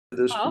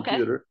this Oh, okay.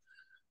 computer.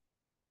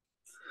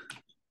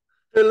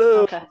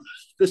 Hello, Okay.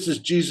 this is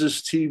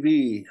Jesus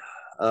TV,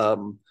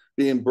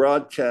 being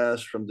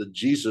broadcast from the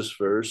Jesus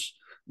verse,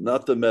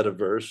 not the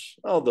metaverse,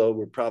 although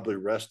we're probably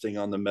resting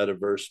on the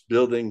metaverse,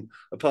 building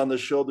upon the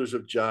shoulders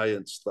of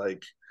giants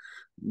like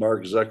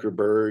Mark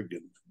Zuckerberg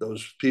and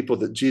those people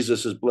that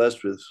Jesus has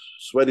blessed with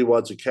sweaty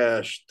wads of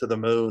cash to the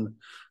moon.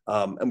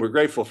 And we're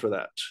grateful for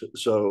that.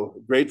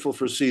 So grateful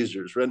for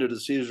Caesars. Render to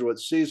Caesar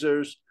what's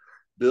Caesar's.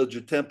 Build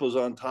your temples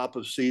on top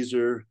of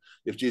Caesar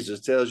if Jesus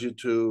tells you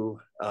to.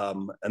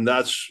 And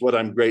that's what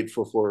I'm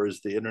grateful for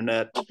is the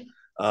internet.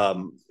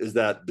 Is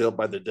that built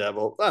by the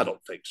devil? I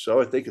don't think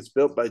so. I think it's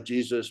built by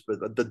Jesus,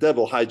 but the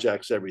devil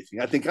hijacks everything.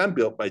 I think I'm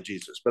built by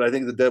Jesus, but I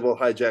think the devil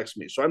hijacks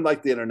me. So I'm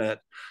like the internet.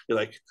 You're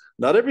like,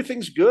 not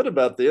everything's good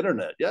about the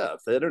internet. Yeah,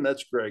 if the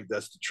internet's great,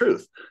 that's the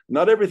truth.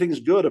 Not everything's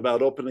good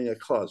about opening a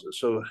closet.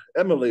 So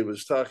Emily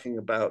was talking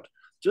about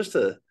just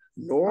a Oh,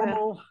 yeah.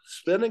 normal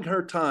spending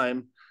her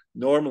time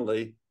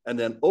normally and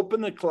then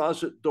open the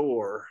closet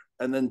door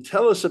and then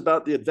tell us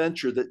about the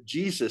adventure that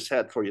Jesus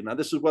had for you. Now,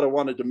 this is what I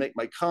wanted to make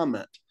my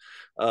comment.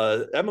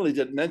 Emily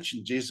didn't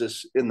mention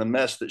Jesus in the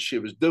mess that she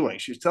was doing.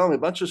 She was telling me a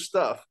bunch of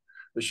stuff,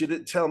 but she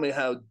didn't tell me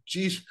how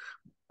Jesus,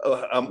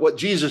 what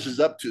Jesus is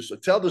up to. So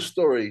tell the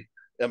story,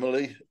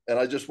 Emily, and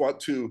I just want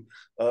to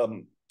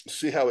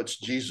see how it's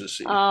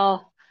Jesus-y.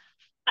 Oh,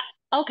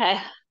 okay.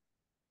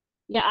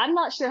 Yeah, I'm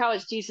not sure how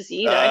it's Jesus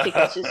either. I think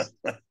that's just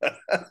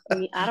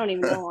me. I don't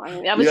even know. I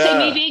mean, I would say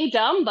me Yeah. being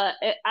dumb, but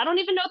I don't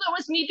even know that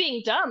was me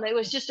being dumb. It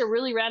was just a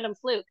really random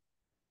fluke.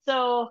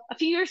 So a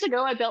few years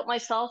ago, I built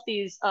myself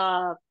these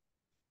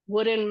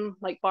wooden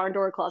like barn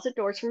door closet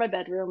doors for my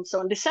bedroom.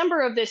 So in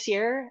December of this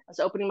year, I was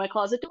opening my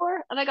closet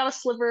door and I got a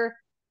sliver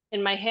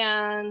in my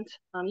hand.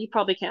 You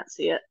probably can't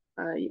see it.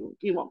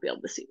 You won't be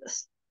able to see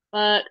this,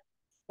 but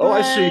Oh,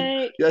 I see.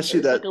 right Yeah, I see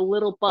there's that. like a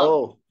little bump.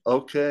 Oh,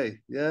 okay.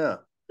 Yeah.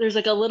 There's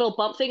like a little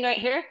bump thing right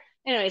here.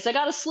 Anyways, I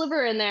got a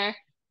sliver in there.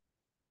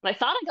 And I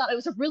thought I got it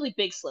was a really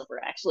big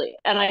sliver actually,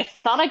 and I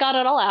thought I got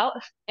it all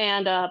out,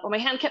 and but my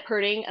hand kept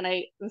hurting,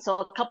 and so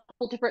a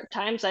couple different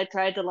times I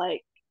tried to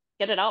like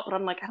get it out, but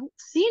I'm like I don't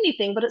see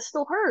anything, but it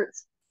still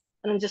hurts,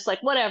 and I'm just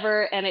like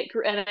whatever, and it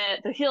grew, and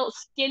the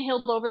skin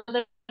healed over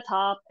the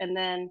top, and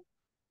then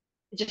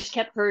it just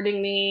kept hurting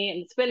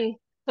me,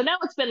 and now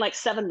it's been like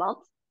 7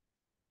 months,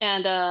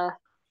 and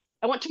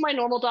I went to my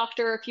normal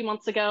doctor a few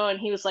months ago, and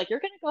he was like, "You're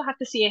gonna go have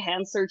to see a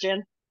hand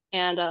surgeon."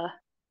 And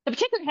the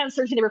particular hand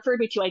surgeon they referred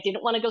me to, I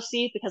didn't want to go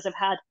see because I've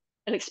had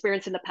an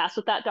experience in the past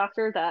with that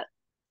doctor that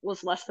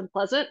was less than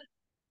pleasant.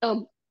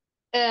 Um,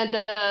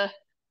 and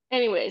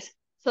anyways,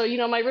 so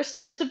my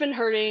wrists have been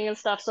hurting and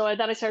stuff. So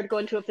then I started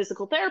going to a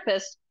physical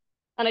therapist,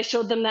 and I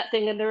showed them that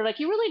thing, and they're like,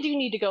 "You really do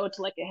need to go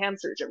to like a hand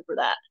surgeon for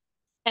that."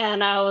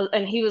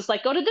 And he was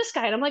like, "Go to this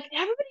guy," and I'm like,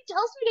 "Everybody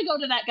tells me to go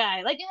to that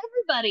guy, like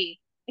everybody."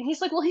 And he's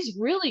like, "Well, he's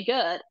really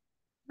good."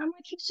 I'm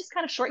like, he's just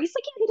kind of short. He's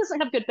like, yeah, he doesn't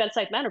have good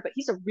bedside manner, but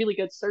he's a really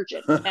good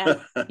surgeon, and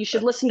you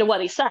should listen to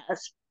what he says.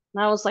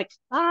 And I was like,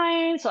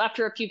 fine. So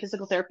after a few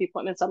physical therapy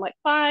appointments, I'm like,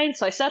 fine.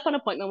 So I set up an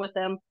appointment with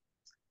him,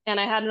 and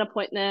I had an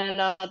appointment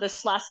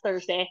this last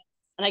Thursday.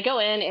 And I go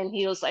in, and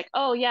he was like,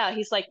 oh yeah,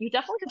 he's like, you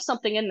definitely have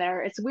something in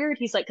there. It's weird.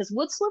 He's like, because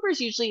wood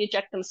slivers usually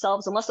eject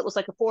themselves unless it was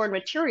like a foreign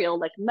material,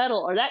 like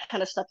metal or that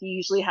kind of stuff. You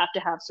usually have to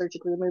have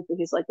surgically removed. But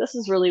he's like, this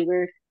is really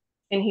weird.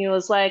 And he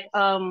was like,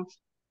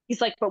 he's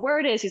like, but where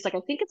it is, he's like,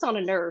 I think it's on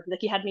a nerve. Like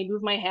he had me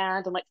move my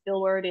hand and like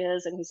feel where it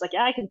is, and he's like,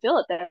 yeah, I can feel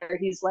it there.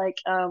 He's like,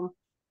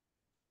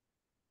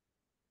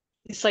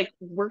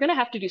 we're gonna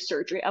have to do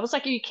surgery. I was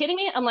like, are you kidding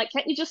me? I'm like,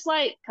 can't you just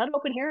like cut it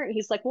open here? And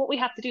he's like, what we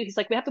have to do? He's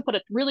like, we have to put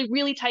a really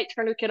really tight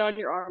tourniquet on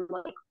your arm,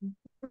 like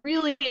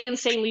really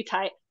insanely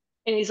tight.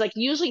 And he's like,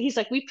 usually, he's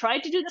like, we've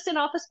tried to do this in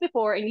office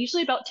before, and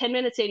usually about 10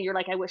 minutes in, you're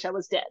like, I wish I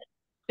was dead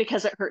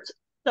because it hurts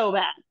so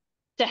bad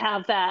to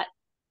have that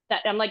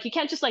I'm like, you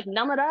can't just like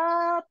numb it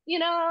up,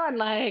 and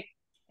like,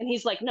 and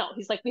he's like, no,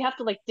 he's like, we have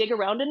to like dig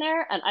around in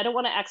there, and I don't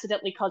want to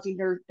accidentally cause you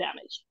nerve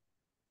damage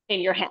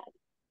in your hand.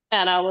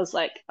 And I was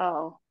like,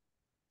 oh,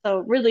 so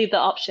really the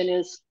option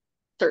is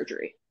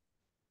surgery,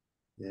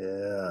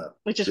 Yeah.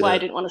 which is why I Yeah.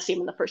 didn't want to see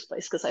him in the first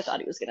place because I thought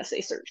he was going to say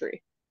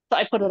surgery. So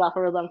I put it off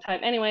for a long time.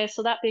 Anyway,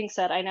 so that being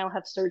said, I now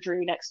have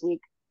surgery next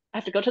week. I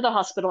have to go to the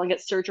hospital and get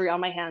surgery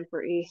on my hand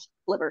for a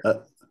liver. Uh,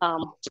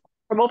 Um,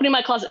 from opening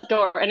my closet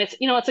door, and it's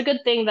a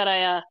good thing that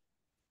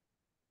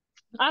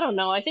I don't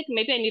know. I think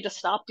maybe I need to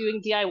stop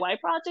doing DIY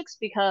projects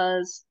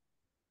because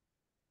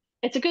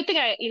it's a good thing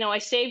I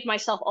saved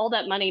myself all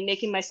that money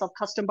making myself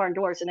custom barn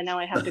doors, and then now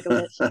I have to go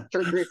get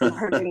surgery from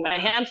hurting my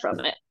hand from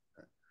it.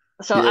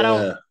 So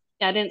yeah.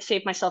 I didn't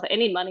save myself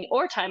any money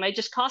or time. I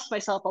just cost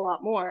myself a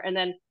lot more. And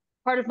then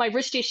part of my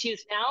wrist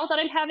issues now that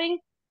I'm having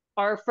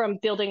are from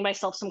building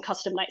myself some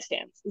custom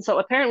nightstands. And so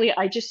apparently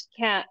I just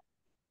can't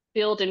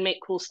build and make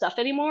cool stuff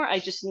anymore. I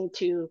just need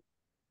to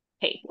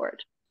pay for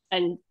it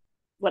and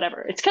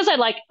whatever. It's because I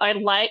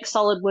like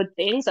solid wood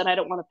things and I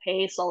don't want to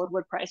pay solid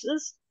wood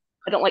prices.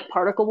 I don't like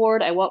particle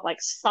board. I want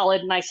like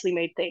solid, nicely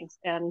made things.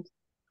 And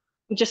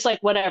just like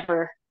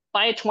whatever.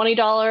 Buy a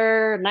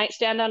 $20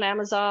 nightstand on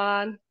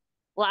Amazon,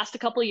 last a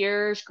couple of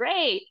years.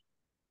 Great.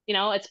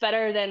 It's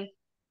better than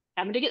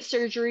having to get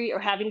surgery or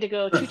having to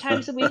go 2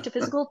 times a week to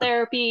physical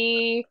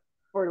therapy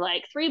for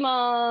like 3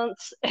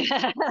 months.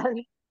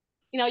 And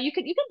you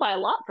could buy a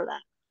lot for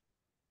that.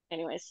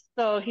 Anyways,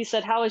 so he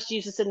said, "How is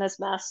Jesus in this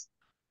mess?"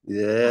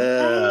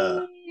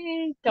 Yeah.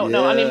 I don't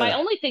know. I mean, my Yeah.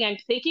 only thing I'm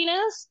thinking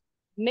is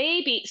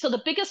maybe. So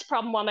the biggest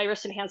problem why my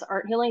wrists and hands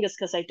aren't healing is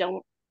because I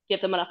don't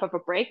give them enough of a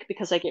break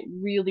because I get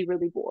really,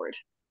 really bored.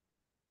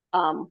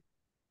 Um,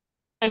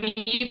 I mean,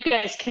 you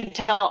guys can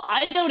tell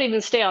I don't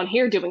even stay on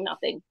here doing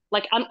nothing.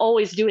 Like I'm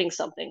always doing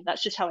something.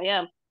 That's just how I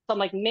am. So I'm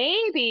like,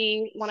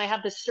 maybe when I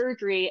have this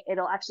surgery,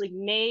 it'll actually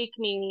make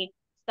me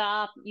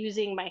stop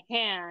using my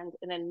hand,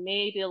 and then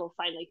maybe it'll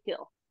finally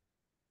heal.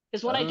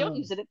 Because when I don't Oh,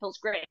 use it, it feels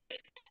great.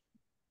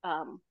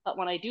 But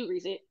when I do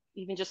read it,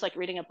 even just like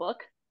reading a book,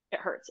 it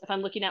hurts. If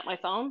I'm looking at my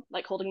phone,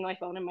 like holding my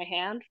phone in my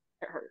hand,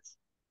 it hurts.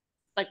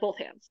 Like both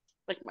hands,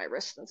 like my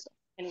wrists and stuff.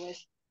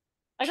 Anyways,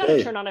 I gotta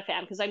okay. turn on a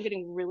fan because I'm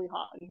getting really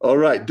hot in All here.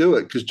 right, do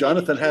it because I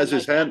need to Jonathan has turn my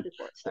his fan hand.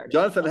 before it started.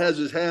 Jonathan So has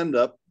his hand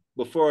up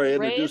before I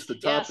introduce raised, the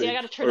yeah. See, I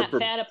topic gotta turn or that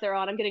fan up there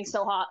on. I'm getting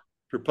so hot.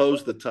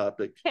 propose the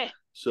topic. Okay.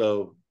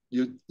 So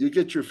you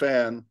get your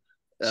fan.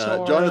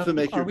 So Jonathan,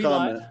 make are your we live?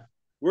 comment.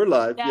 We're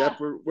live. Yeah. Yep,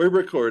 we're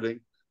recording.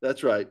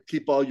 That's right.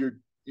 Keep all your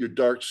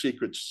dark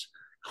secrets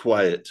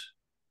quiet.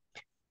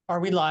 Are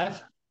we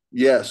live?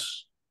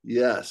 Yes.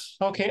 Yes.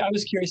 Okay, I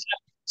was curious.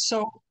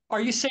 So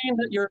are you saying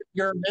that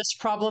your wrist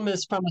problem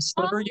is from a Um,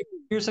 sliver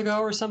years ago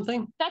or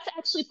something? that's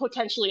actually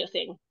potentially a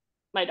thing,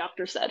 my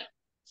doctor said.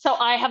 So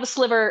I have a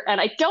sliver,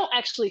 and I don't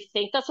actually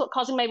think that's what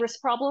causing my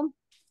wrist problem.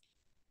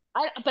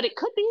 But it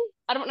could be.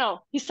 I don't know.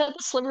 He said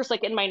the sliver's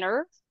like in my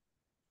nerve.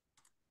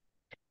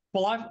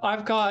 Well,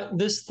 I've got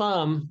this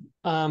thumb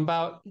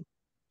about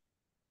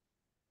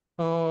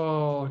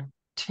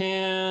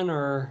 10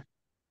 or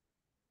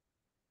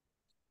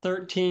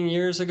 13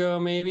 years ago,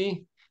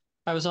 maybe.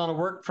 I was on a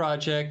work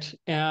project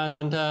and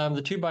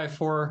the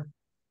 2x4,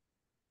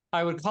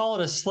 I would call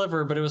it a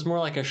sliver, but it was more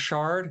like a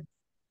shard.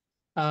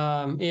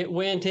 It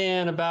went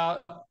in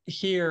about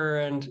here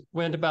and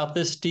went about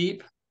this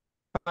deep,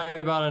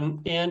 probably about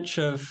an inch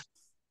of,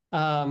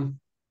 um,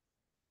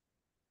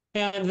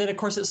 and then of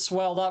course it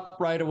swelled up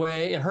right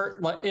away. It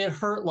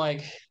hurt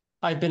like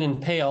I'd been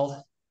impaled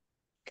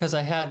because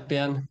I had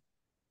been,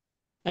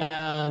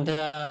 and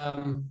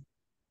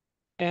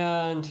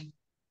and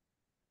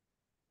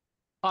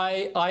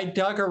I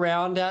dug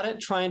around at it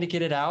trying to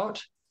get it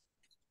out,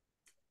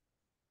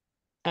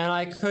 and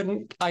I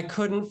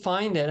couldn't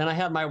find it, and I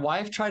had my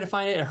wife try to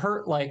find it. It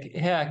hurt like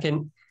heck,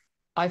 and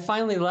I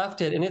finally left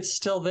it and it's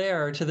still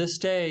there to this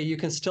day. You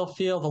can still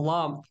feel the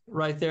lump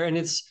right there. And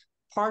it's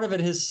part of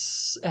it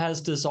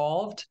has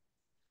dissolved,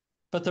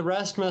 but the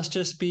rest must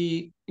just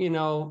be,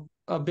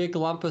 a big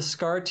lump of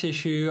scar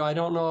tissue. I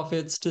don't know if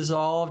it's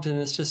dissolved and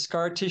it's just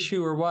scar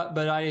tissue or what,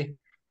 but I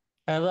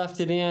left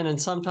it in,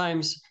 and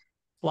sometimes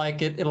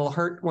like it'll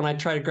hurt when I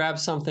try to grab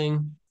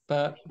something.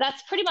 But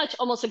That's pretty much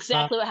almost uh,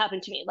 exactly what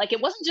happened to me. Like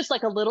it wasn't just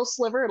like a little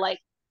sliver, like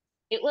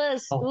it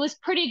oh, was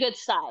pretty good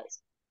size.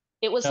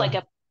 It was like yeah.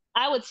 a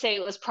I would say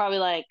it was probably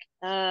like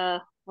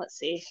let's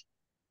see.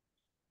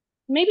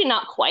 Maybe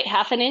not quite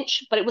half an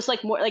inch, but it was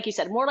like more like you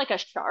said, more like a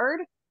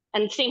shard.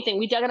 And same thing,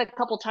 we dug it a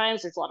couple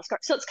times, there's a lot of scars.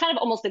 So it's kind of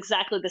almost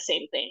exactly the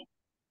same thing.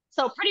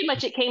 So pretty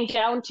much it came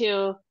down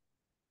to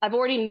I've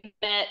already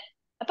met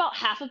about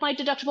half of my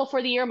deductible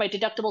for the year. My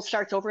deductible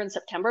starts over in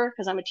September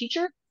because I'm a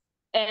teacher.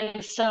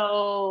 And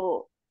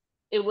so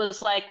it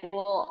was like,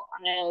 well,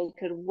 I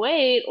could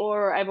wait,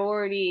 or I've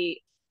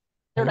already,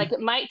 they're like, Mhm. it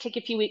might take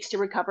a few weeks to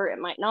recover, it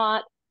might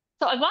not.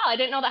 So, wow, I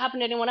didn't know that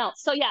happened to anyone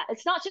else. So, yeah,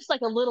 it's not just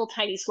like a little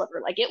tiny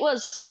sliver. Like it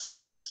was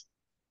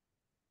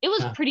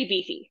Yeah. pretty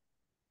beefy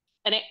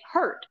and it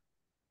hurt.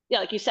 Yeah,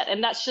 like you said.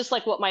 And that's just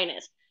like what mine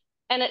is.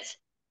 And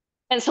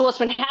and so what's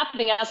been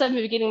happening as I've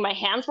been getting my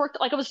hands worked,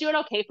 like I was doing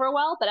okay for a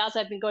while, but as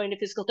I've been going to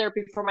physical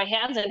therapy for my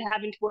hands and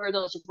having to wear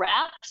those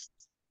wraps,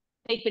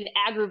 they've been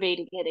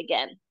aggravating it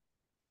again.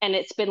 And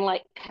it's been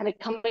like kind of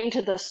coming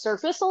to the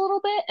surface a little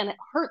bit, and it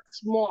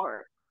hurts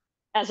more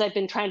as I've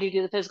been trying to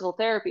do the physical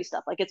therapy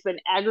stuff. Like it's been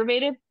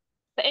aggravated.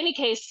 But in any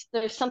case,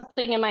 there's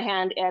something in my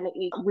hand and it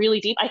needs really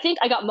deep. I think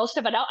I got most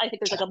of it out. I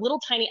think there's like a little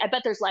tiny, I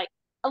bet there's like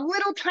a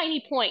little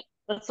tiny point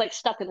that's like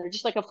stuck in there,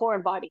 just like a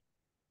foreign body.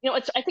 I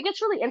think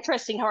it's really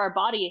interesting how our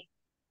body,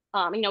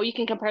 you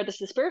can compare this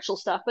to spiritual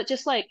stuff, but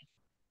just like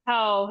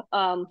how,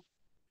 how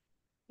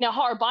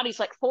our body's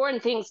like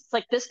foreign things, it's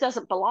like this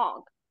doesn't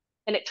belong,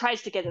 and it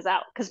tries to get us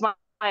out. Because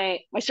my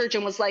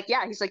surgeon was like,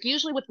 yeah, he's like,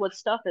 usually with wood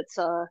stuff,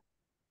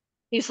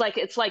 he's like,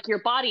 it's like your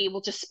body will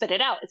just spit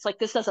it out. It's like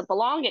this doesn't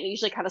belong, and it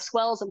usually kind of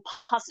swells and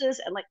pusses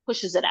and like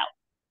pushes it out.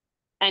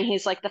 And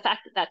he's like, the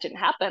fact that that didn't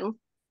happen,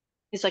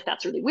 he's like,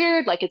 that's really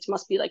weird. Like it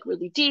must be like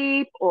really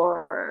deep,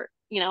 or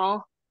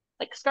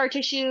like scar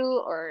tissue,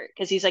 or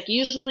because he's like,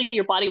 usually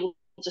your body will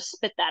just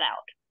spit that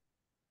out.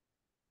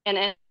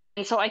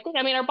 And so I think,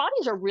 I mean, our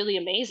bodies are really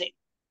amazing.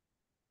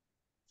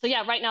 So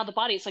yeah, right now the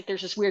body, it's like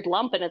there's this weird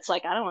lump, and it's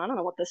like I don't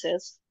know what this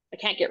is. I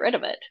can't get rid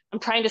of it. I'm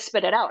trying to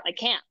spit it out. I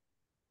can't.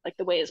 Like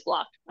the way is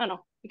blocked. I don't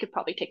know. we could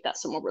probably take that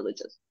somewhere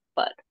religious,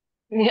 but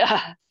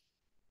yeah.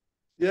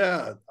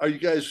 Yeah. Are you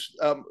guys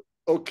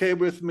okay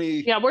with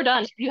me? Yeah, we're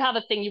done. You have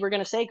a thing you were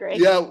going to say, Greg.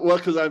 Yeah, well,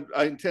 because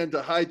I intend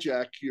to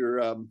hijack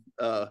your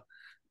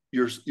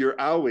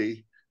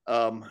owie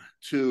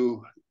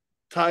to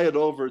tie it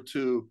over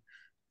to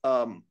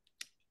um,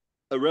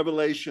 a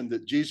revelation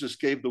that Jesus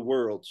gave the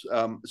world.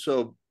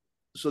 So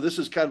this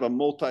is kind of a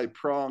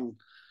multi-pronged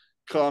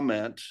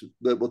comment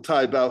that will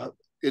tie about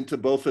into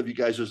both of you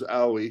guys'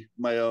 owie,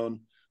 my own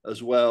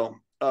as well.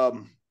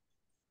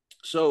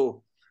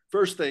 So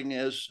first thing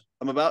is,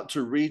 I'm about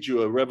to read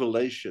you a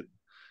revelation.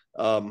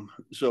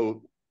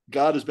 So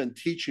God has been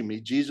teaching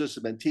me, Jesus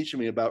has been teaching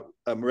me about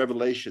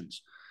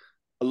revelations,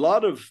 a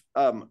lot of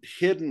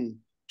hidden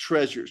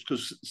treasures,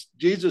 because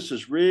Jesus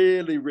is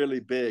really,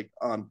 really big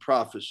on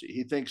prophecy.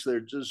 He thinks they're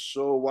just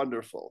so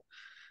wonderful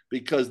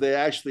because they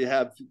actually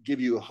give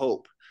you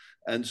hope.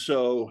 And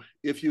so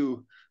if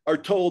you are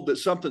told that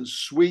something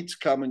sweet's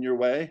coming your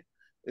way,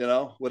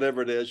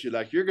 whatever it is,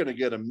 you're going to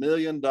get $1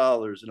 million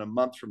in a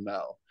month from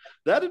now.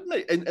 That'd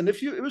make, and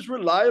if it was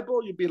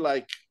reliable, you'd be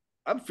like,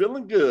 I'm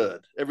feeling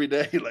good every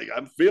day. Like,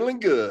 I'm feeling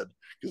good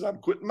because I'm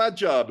quitting my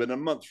job in a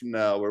month from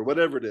now, or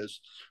whatever it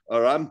is,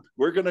 or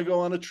we're going to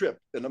go on a trip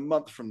in a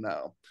month from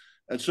now.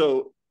 And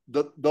so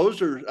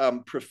those are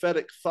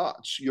prophetic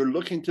thoughts. You're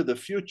looking to the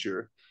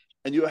future,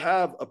 and you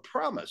have a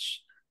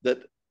promise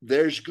that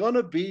there's going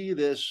to be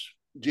this.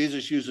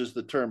 Jesus uses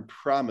the term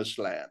promised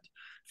land.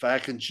 If I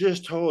can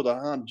just hold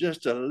on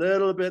just a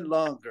little bit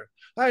longer,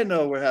 I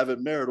know we're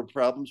having marital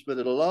problems, but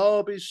it'll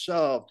all be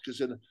solved,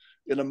 because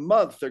in a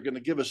month they're going to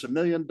give us $1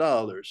 million.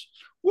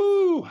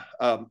 Woo!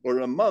 Or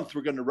in a month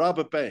we're going to rob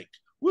a bank.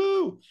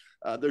 Woo!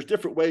 There's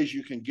different ways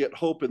you can get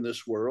hope in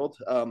this world,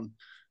 and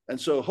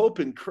so hope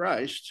in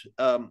Christ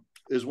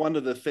is one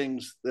of the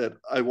things that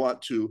I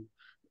want to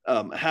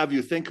have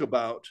you think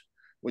about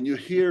when you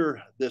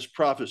hear this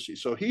prophecy.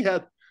 So he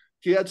had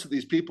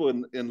these people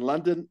in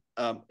London,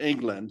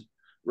 England,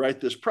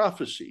 write this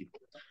prophecy.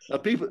 Now,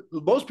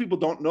 most people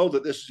don't know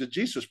that this is a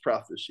Jesus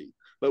prophecy,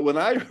 but when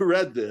I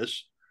read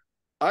this,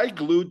 I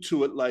glued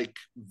to it like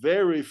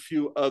very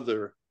few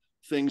other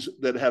things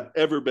that have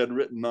ever been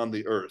written on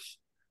the earth.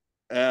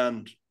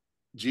 And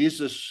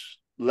Jesus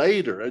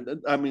later,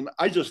 I mean,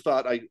 I just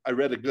thought I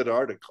read a good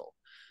article,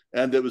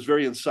 and it was a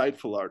very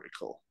insightful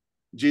article.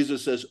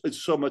 Jesus says,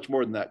 it's so much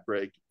more than that,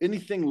 Greg.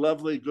 Anything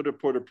lovely, good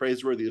report, or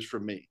praiseworthy is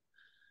from me.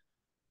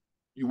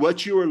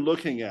 What you are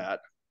looking at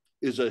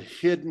is a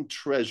hidden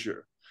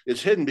treasure.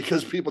 It's hidden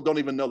because people don't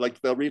even know,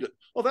 like, they'll read it.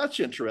 Oh, that's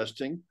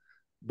interesting.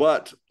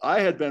 But I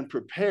had been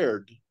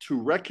prepared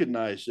to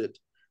recognize it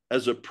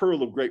as a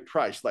pearl of great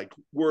price, like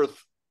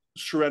worth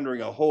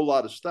surrendering a whole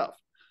lot of stuff.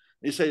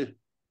 And you say,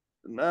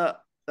 nah,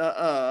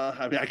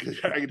 I mean, I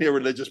can hear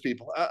religious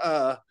people,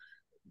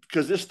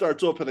 because this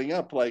starts opening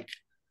up. Like,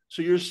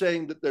 so you're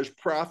saying that there's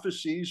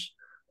prophecies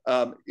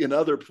in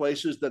other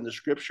places than the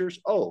scriptures?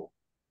 Oh,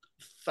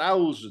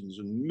 thousands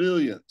and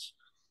millions.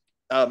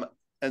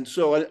 And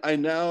so I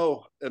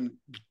now am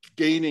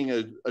gaining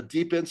a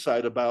deep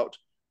insight about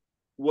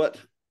what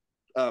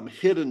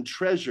hidden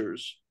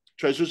treasures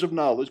of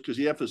knowledge, because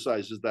he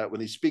emphasizes that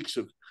when he speaks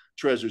of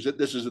treasures,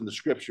 this is in the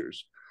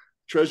scriptures,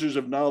 treasures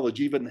of knowledge,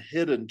 even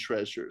hidden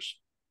treasures.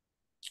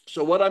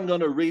 So what I'm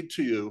going to read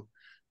to you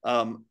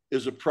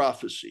is a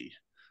prophecy.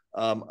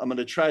 I'm going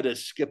to try to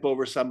skip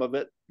over some of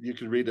it. You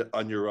can read it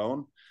on your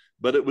own.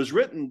 But it was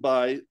written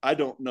by, I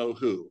don't know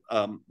who.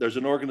 There's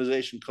an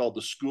organization called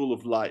the School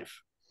of Life.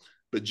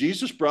 But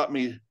Jesus brought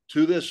me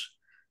to this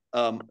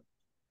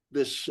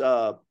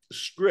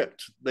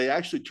script. They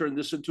actually turned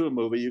this into a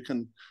movie. You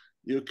can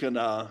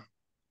YouTube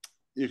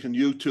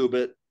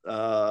it.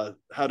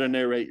 How to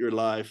narrate your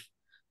life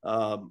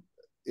on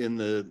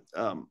YouTube,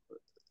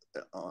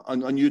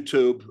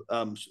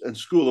 and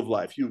School of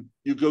Life. You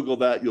Google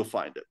that, you'll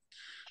find it.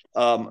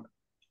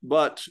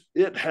 But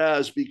it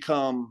has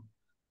become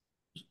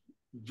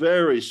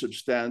very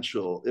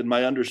substantial in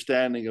my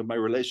understanding of my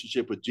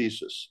relationship with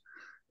Jesus.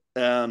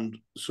 And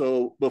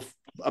so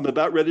I'm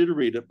about ready to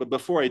read it. But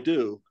before I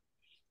do,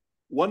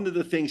 one of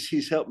the things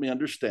he's helped me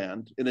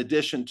understand, in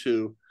addition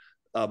to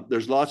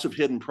there's lots of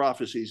hidden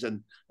prophecies,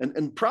 and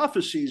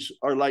prophecies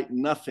are like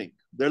nothing.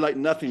 They're like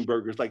nothing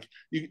burgers. Like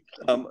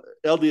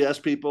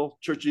LDS people,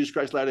 Church of Jesus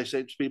Christ Latter-day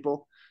Saints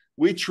people,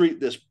 we treat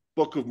this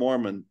Book of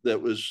Mormon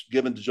that was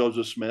given to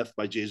Joseph Smith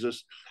by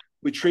Jesus,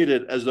 we treat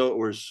it as though it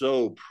were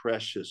so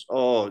precious.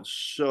 Oh,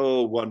 it's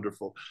so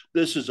wonderful.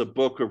 This is a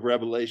book of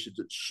Revelations.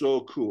 It's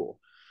so cool.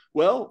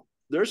 Well,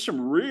 there's some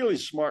really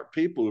smart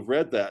people who've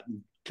read that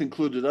and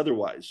concluded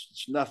otherwise.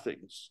 It's nothing.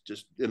 It's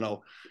just,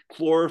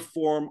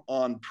 chloroform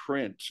on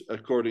print,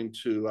 according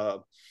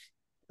to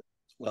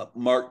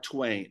Mark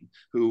Twain,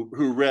 who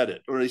read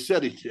it, or he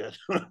said he did.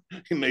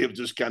 He may have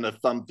just kind of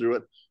thumbed through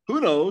it.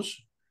 Who knows?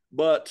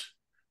 But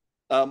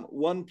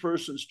one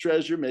person's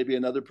treasure may be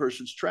another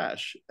person's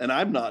trash. And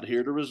I'm not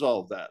here to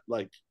resolve that.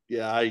 Like,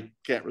 yeah, I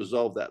can't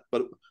resolve that.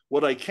 But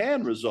what I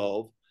can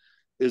resolve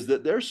is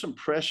that there's some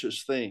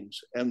precious things.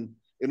 And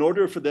in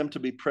order for them to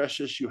be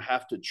precious, you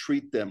have to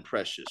treat them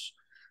precious.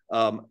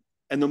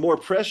 And the more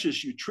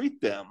precious you treat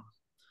them,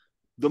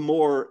 the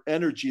more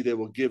energy they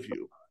will give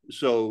you.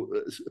 So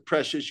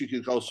precious, you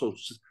could also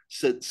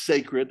say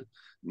sacred,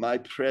 my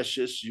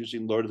precious,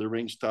 using Lord of the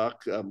Rings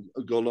talk,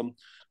 Golem,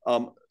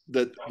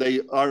 that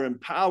they are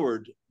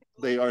empowered,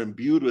 they are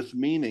imbued with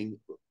meaning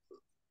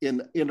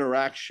in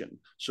interaction.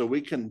 So we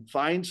can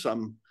find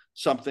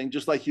something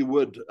just like you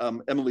would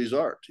Emily's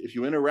art. If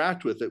you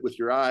interact with it with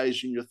your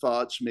eyes and your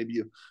thoughts, maybe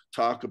you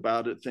talk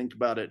about it, think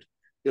about it,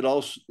 it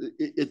also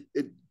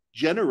it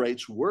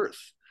generates worth.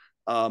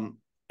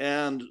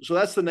 And so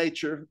that's the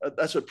nature.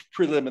 That's a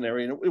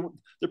preliminary. And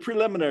the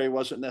preliminary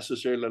wasn't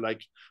necessarily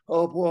like,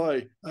 oh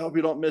boy, I hope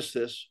you don't miss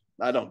this.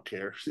 I don't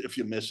care if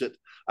you miss it.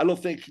 I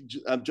don't think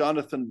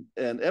Jonathan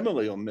and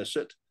Emily will miss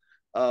it,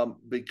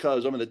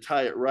 because I'm going to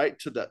tie it right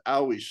to the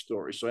owie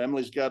story. So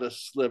Emily's got a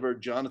sliver.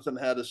 Jonathan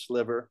had a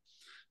sliver.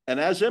 And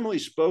as Emily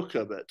spoke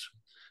of it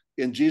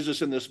in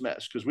Jesus in This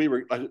Mess,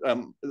 because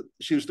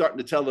she was starting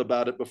to tell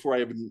about it before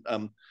I even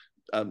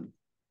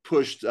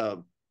pushed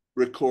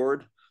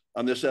record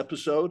on this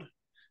episode.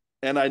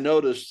 And I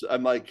noticed,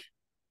 I'm like,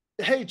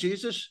 hey,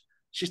 Jesus,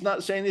 she's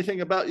not saying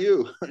anything about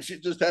you. She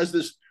just has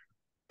this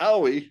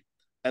owie.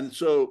 And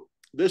so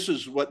this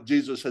is what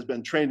Jesus has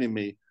been training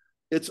me.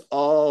 It's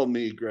all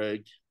me,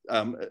 Greg.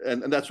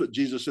 And that's what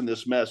Jesus in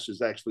This Mess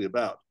is actually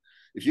about.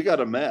 If you got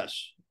a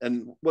mess,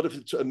 and what if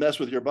it's a mess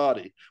with your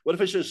body? What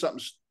if it's just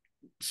something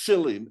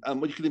silly?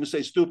 What you can even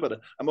say stupid.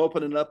 I'm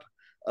opening up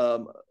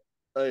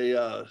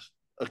a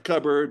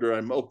cupboard, or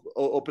I'm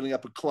opening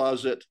up a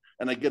closet,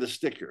 and I get a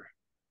sticker.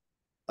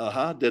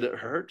 Did it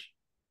hurt?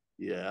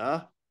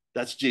 Yeah,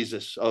 that's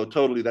Jesus. Oh,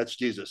 totally, that's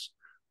Jesus.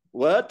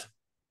 What?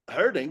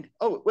 Hurting?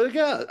 Oh, well,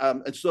 yeah.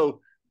 And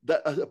so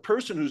that a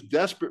person who's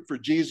desperate for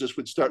Jesus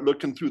would start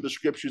looking through the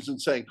scriptures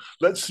and saying,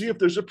 let's see if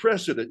there's a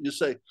precedent. You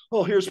say,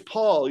 oh, here's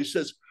Paul. He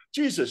says,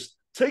 Jesus,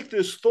 take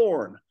this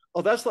thorn.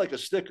 Oh, that's like a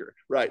sticker,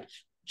 right?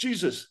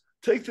 Jesus,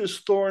 take this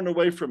thorn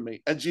away from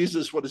me. And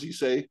Jesus, what does he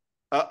say?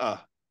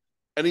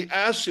 And he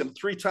asks him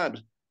 3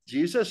 times,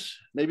 Jesus,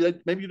 maybe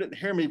you didn't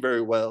hear me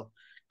very well.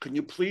 Can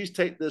you please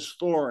take this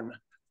thorn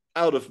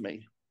out of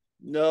me?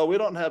 No, we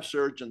don't have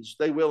surgeons.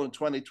 They will in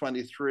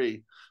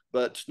 2023.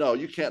 But no,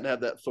 you can't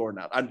have that thorn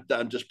out.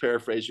 I'm just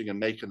paraphrasing and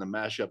making the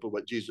mashup of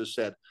what Jesus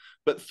said.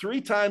 But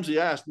 3 times he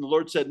asked, and the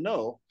Lord said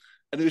no.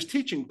 And he was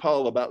teaching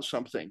Paul about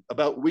something,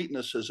 about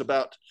weaknesses,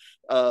 about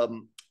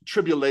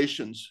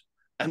tribulations.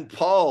 And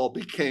Paul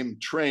became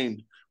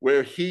trained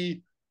where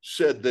he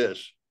said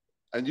this,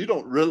 and you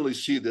don't really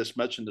see this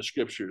much in the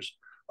scriptures.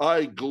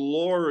 I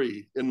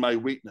glory in my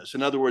weakness.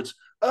 In other words,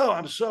 oh,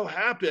 I'm so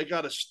happy I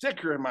got a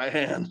sticker in my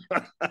hand.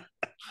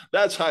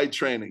 That's high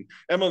training.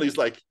 Emily's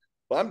like,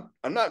 well,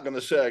 I'm not going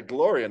to say I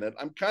glory in it.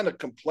 I'm kind of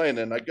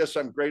complaining. I guess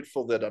I'm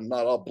grateful that I'm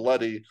not all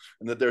bloody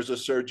and that there's a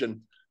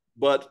surgeon.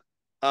 But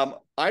I'm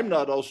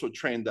not also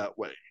trained that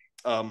way.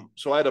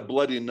 So I had a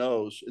bloody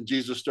nose, and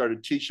Jesus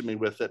started teaching me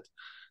with it.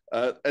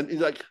 And he's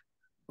like,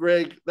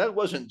 Greg, that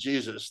wasn't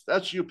Jesus.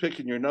 That's you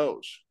picking your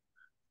nose.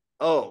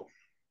 Oh,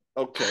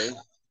 okay.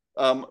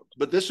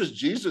 But this is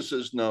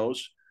Jesus's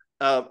nose,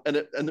 and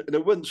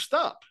it wouldn't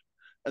stop.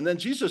 And then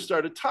Jesus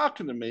started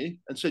talking to me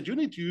and said, you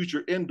need to use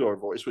your indoor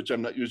voice, which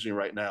I'm not using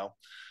right now.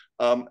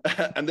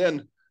 And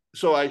then,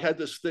 so I had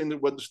this thing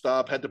that wouldn't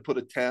stop, had to put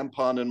a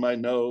tampon in my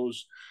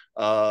nose.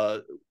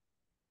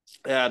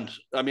 And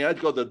I mean, I'd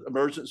go to the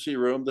emergency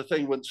room, the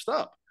thing wouldn't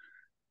stop.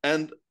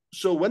 And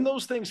so when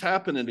those things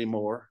happen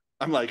anymore,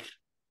 I'm like,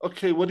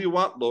 okay, what do you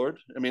want, Lord?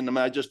 I mean, am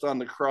I just on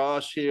the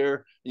cross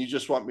here and you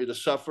just want me to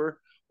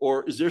suffer?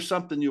 Or is there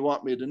something you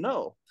want me to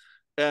know?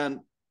 And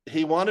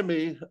he wanted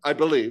me, I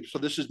believe, so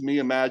this is me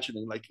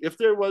imagining, like if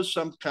there was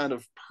some kind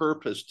of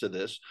purpose to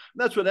this,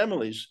 and that's what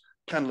Emily's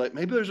kind of like,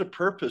 maybe there's a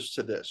purpose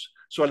to this.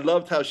 So I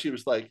loved how she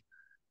was like,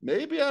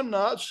 maybe I'm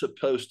not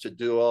supposed to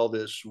do all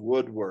this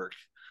woodwork.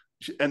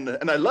 And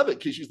I love it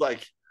because she's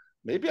like,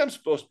 maybe I'm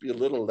supposed to be a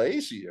little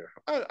lazier.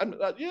 I'm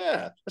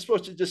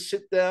supposed to just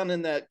sit down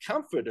in that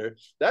comforter.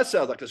 That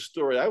sounds like a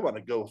story I want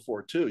to go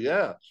for too.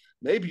 Yeah,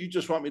 maybe you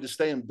just want me to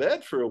stay in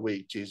bed for a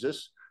week,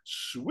 Jesus.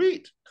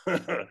 Sweet.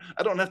 I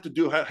don't have to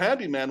do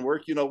handyman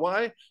work. You know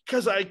why?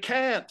 Because I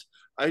can't.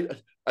 I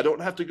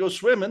don't have to go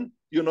swimming.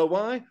 You know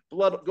why?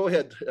 Go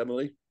ahead,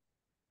 Emily.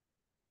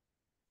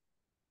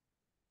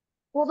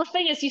 Well, the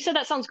thing is, you said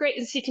that sounds great.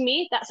 And see, to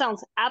me, that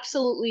sounds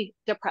absolutely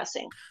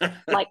depressing.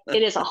 Like,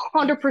 it is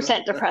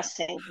 100%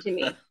 depressing to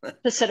me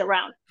to sit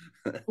around.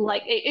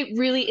 Like, it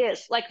really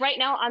is. Like, right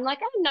now, I'm like,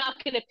 I'm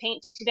not going to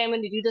paint today. I'm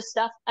going to do this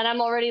stuff. And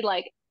I'm already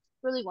like,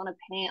 really want to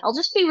paint. I'll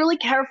just be really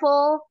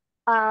careful.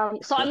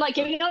 So I'm like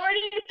getting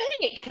already to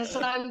paint because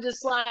I'm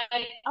just like,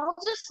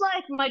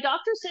 my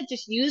doctor said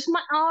just use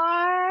my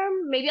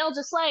arm. Maybe I'll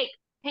just like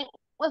paint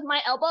with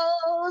my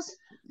elbows.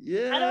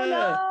 Yeah. I don't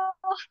know.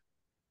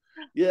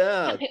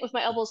 Yeah. I can't paint with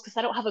my elbows because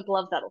I don't have a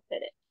glove that'll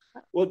fit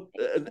it. Well,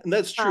 and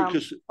that's true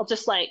because I'll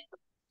just like,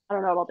 I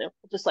don't know what I'll do.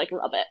 I'll just like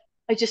rub it.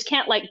 I just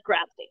can't like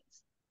grab things.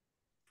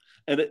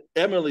 And I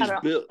Emily's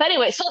don't know. built. But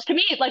anyway, so to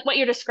me, like what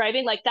you're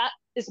describing, like that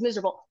is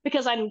miserable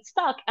because I'm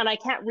stuck and I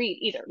can't read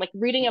either. Like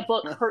reading a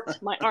book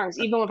hurts my arms,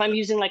 even if I'm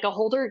using like a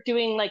holder,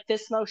 doing like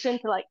this motion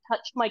to like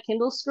touch my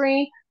Kindle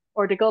screen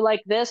or to go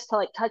like this to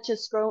like touch a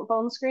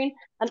phone screen.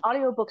 And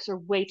audiobooks are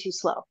way too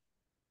slow.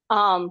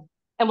 Um,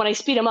 and when I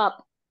speed them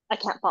up, I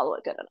can't follow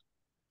it good enough.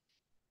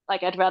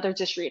 Like I'd rather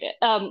just read it.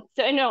 So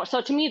I know.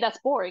 So to me, that's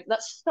boring.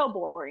 That's so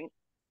boring.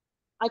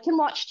 I can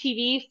watch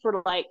TV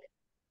for like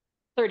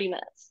 30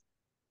 minutes.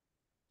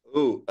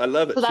 Oh, I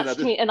love it. So See, now that's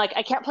to this, me, and like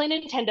I can't play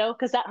Nintendo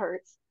because that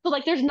hurts. So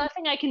like there's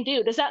nothing I can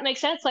do. Does that make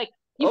sense? Like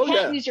you oh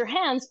can't yeah, use your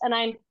hands, and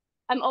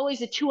I'm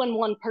always a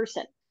two-on-one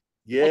person. Like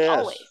yes,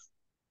 always.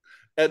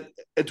 and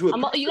and to a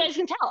You person, guys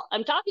can tell.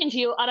 I'm talking to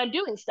you and I'm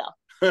doing stuff.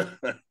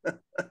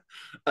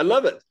 I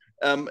love it.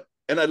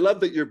 And I love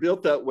that you're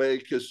built that way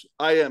because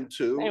I am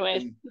too,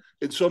 Anyways,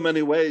 in so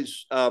many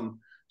ways.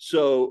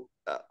 So,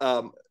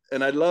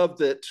 and I love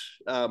that.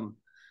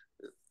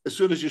 As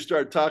soon as you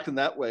started talking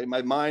that way,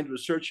 my mind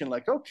was searching,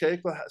 like,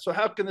 okay, well, so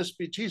how can this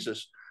be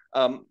Jesus?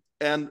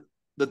 And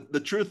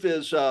the truth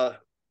is,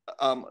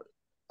 um,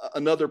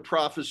 another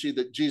prophecy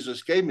that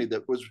Jesus gave me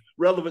that was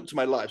relevant to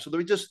my life. So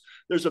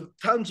there's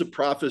tons of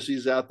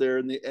prophecies out there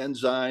in the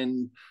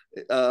Ensign,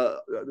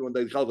 what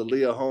they call the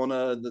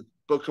Liahona and the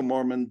Book of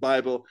Mormon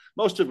Bible.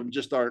 Most of them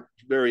just aren't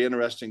very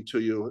interesting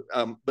to you,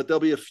 but there'll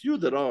be a few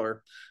that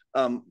are.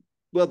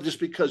 Well, just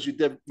because you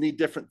need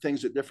different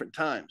things at different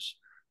times.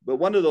 But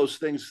one of those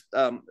things,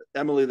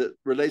 Emily, that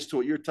relates to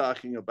what you're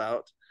talking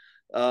about,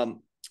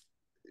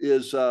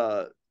 is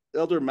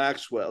Elder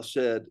Maxwell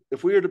said,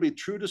 if we are to be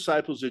true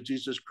disciples of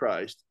Jesus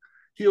Christ,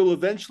 he will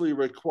eventually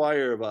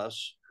require of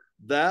us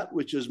that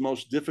which is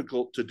most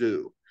difficult to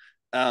do.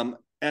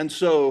 And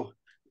so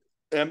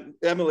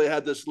Emily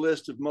had this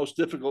list of most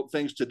difficult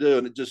things to do,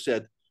 and it just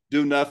said,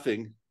 do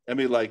nothing. I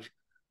mean, like,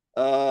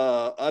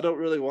 I don't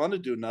really want to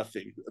do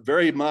nothing,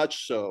 very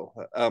much so.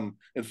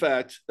 In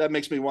fact, that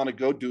makes me want to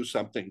go do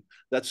something.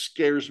 That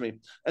scares me.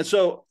 And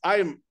so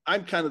I'm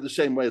kind of the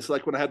same way. It's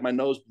like when I had my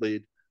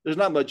nosebleed, there's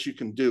not much you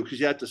can do because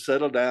you have to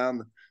settle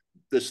down.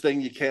 This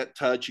thing you can't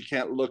touch, you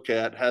can't look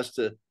at, has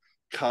to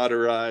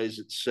cauterize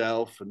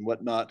itself and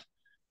whatnot.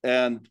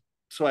 And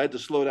so I had to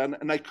slow down,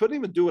 and I couldn't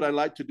even do what I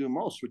like to do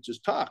most, which is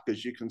talk,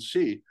 as you can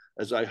see,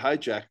 as I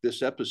hijack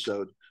this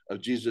episode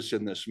of Jesus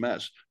in This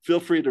Mess. Feel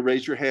free to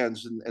raise your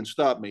hands and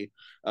stop me.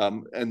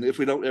 And if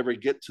we don't ever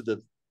get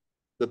to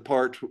the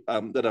part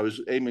that I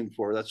was aiming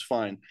for, that's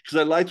fine. Because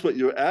I liked what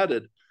you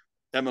added,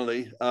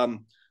 Emily.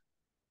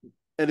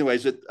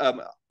 Anyways,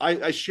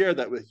 I share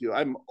that with you.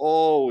 I'm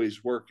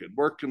always working.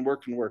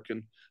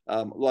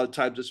 A lot of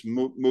times it's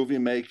movie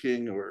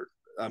making or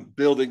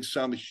building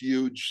some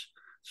huge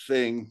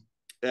thing,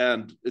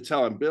 and it's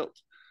how I'm built.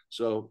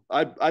 So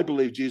I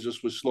believe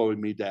Jesus was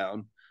slowing me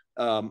down.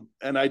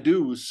 And I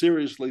do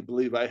seriously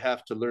believe I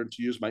have to learn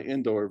to use my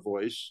indoor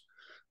voice,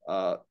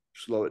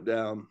 slow it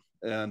down,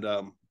 and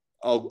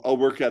I'll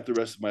work at the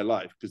rest of my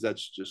life because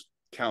that's just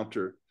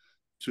counter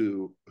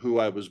to who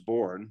I was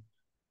born.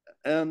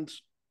 And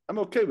I'm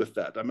okay with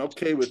that. I'm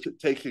okay with it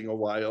taking a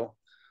while.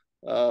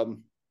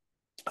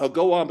 I'll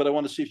go on, but I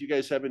want to see if you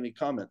guys have any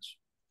comments.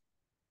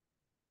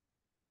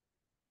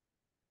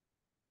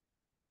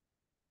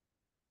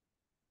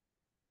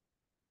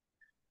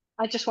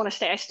 I just want to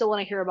say I still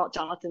want to hear about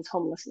Jonathan's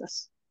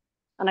homelessness,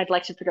 and I'd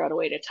like to figure out a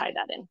way to tie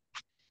that in.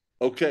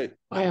 Okay.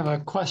 I have a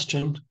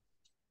question.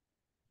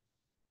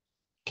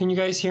 Can you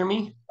guys hear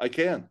me? I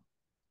can.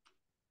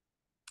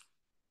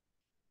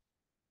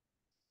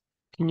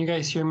 Can you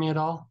guys hear me at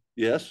all?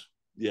 Yes.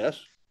 Yes.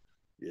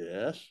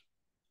 Yes.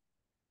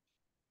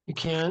 You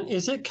can.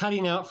 Is it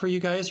cutting out for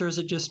you guys or is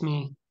it just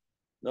me?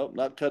 Nope,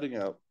 not cutting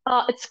out.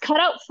 It's cut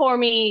out for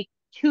me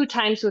 2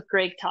 times with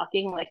Greg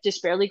talking, like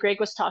just barely Greg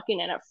was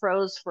talking, and it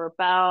froze for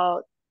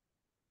about,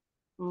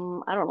 I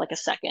don't know, like a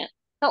second.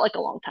 Felt like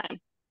a long time.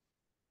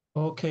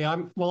 Okay,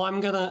 I'm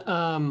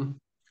gonna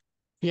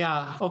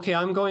yeah, okay,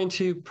 I'm going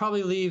to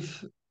probably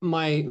leave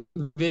my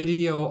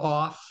video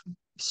off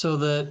so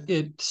that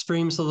it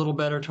streams a little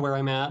better to where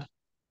I'm at.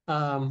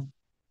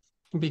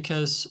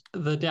 Because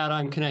the data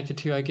I'm connected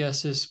to, I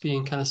guess, is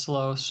being kind of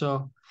slow.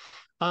 So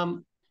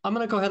I'm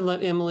gonna go ahead and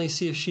let Emily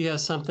see if she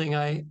has something.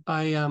 I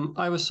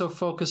was so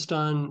focused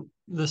on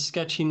the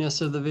sketchiness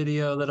of the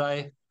video that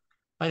I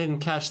didn't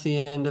catch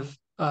the end of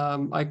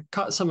I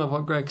caught some of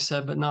what Greg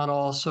said, but not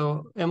all.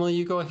 So Emily,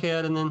 you go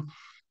ahead, and then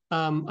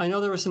I know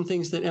there were some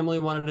things that Emily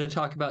wanted to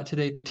talk about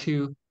today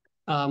too.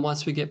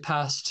 Once we get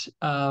past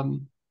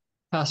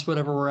past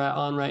whatever we're at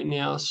on right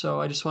now, so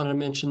I just wanted to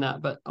mention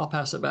that, but I'll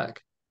pass it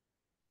back.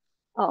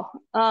 Oh,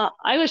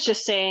 I was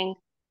just saying,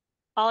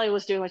 all I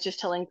was doing was just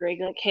telling Greg,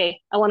 like,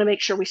 hey, I want to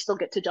make sure we still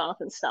get to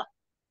Jonathan's stuff.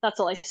 That's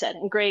all I said.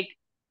 And Greg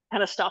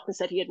kind of stopped and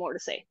said he had more to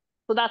say.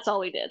 So that's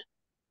all we did.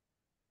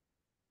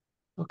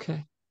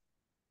 Okay.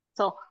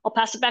 So I'll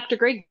pass it back to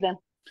Greg then.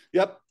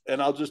 Yep.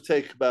 And I'll just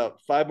take about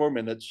 5 more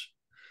minutes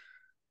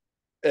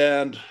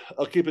and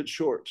I'll keep it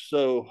short.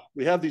 So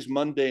we have these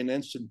mundane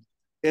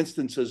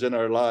instances in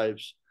our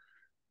lives.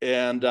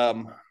 And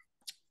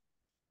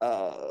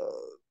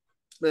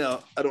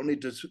Now, I don't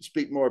need to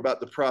speak more about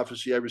the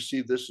prophecy. I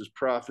received this as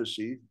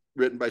prophecy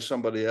written by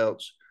somebody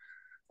else.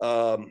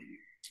 Um,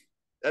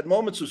 at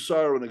moments of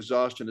sorrow and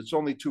exhaustion, it's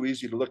only too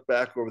easy to look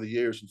back over the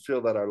years and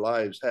feel that our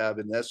lives have,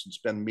 in essence,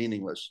 been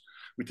meaningless.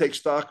 We take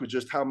stock of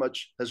just how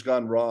much has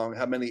gone wrong,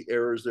 how many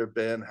errors there have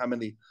been, how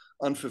many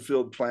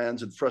unfulfilled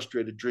plans and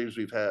frustrated dreams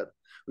we've had.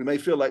 We may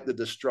feel like the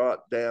distraught,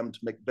 damned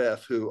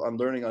Macbeth, who, on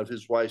learning of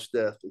his wife's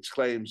death,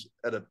 exclaims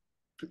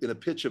in a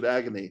pitch of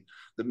agony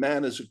that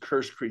man is a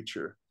cursed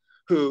creature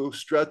who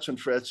struts and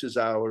frets his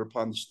hour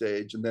upon the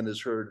stage and then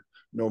is heard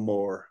no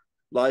more.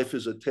 Life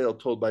is a tale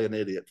told by an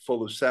idiot,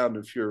 full of sound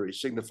and fury,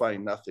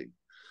 signifying nothing.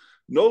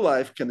 No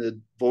life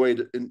can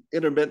avoid an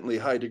intermittently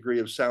high degree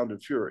of sound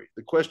and fury.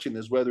 The question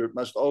is whether it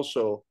must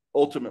also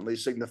ultimately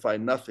signify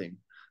nothing,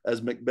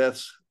 as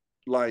Macbeth's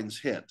lines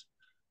hint.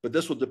 But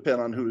this will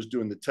depend on who is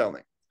doing the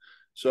telling.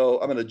 So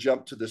I'm going to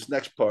jump to this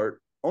next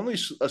part. Only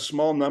a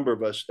small number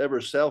of us ever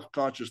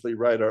self-consciously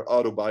write our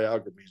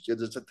autobiographies. It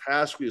is a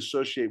task we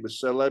associate with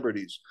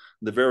celebrities,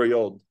 the very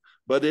old,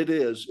 but it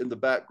is, in the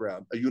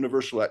background, a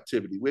universal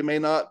activity. We may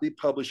not be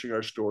publishing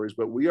our stories,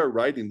 but we are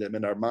writing them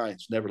in our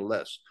minds,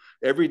 nevertheless.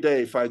 Every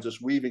day finds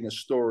us weaving a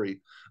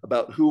story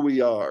about who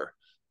we are,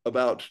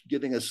 about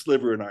getting a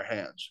sliver in our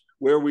hands,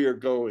 where we are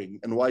going,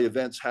 and why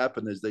events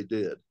happen as they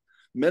did.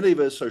 Many of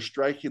us are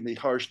strikingly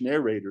harsh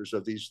narrators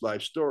of these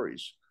life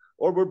stories,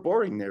 or we're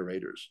boring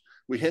narrators.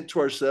 We hint to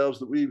ourselves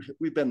that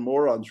we've been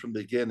morons from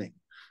the beginning.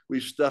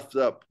 We've stuffed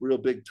up real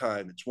big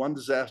time. It's one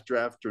disaster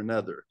after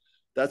another.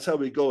 That's how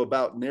we go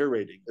about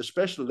narrating,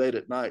 especially late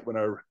at night when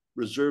our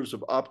reserves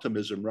of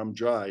optimism run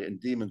dry and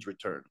demons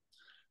return.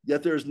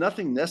 Yet there is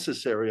nothing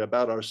necessary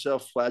about our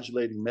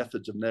self-flagellating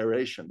methods of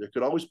narration. There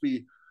could always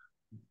be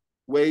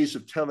ways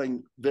of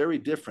telling very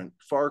different,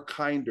 far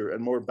kinder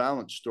and more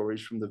balanced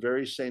stories from the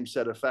very same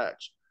set of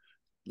facts.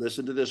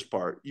 Listen to this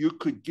part. You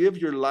could give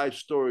your life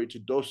story to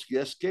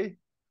Dostoevsky,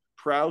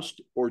 Proust,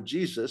 or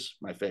Jesus,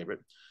 my favorite,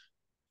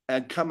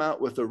 and come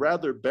out with a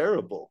rather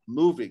bearable,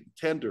 moving,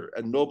 tender,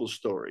 and noble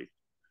story.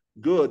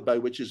 Good, by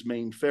which is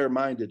mean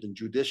fair-minded and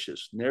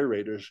judicious.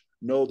 Narrators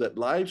know that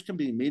lives can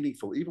be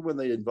meaningful even when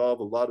they involve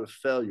a lot of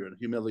failure and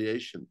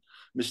humiliation.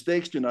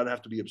 Mistakes do not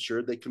have to be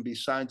absurd. They can be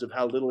signs of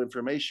how little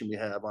information we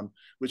have on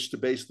which to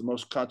base the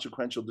most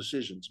consequential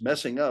decisions.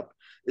 Messing up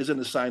isn't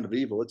a sign of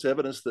evil. It's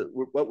evidence that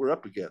what we're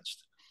up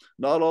against.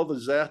 Not all the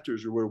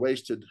disasters were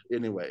wasted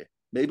anyway.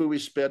 Maybe we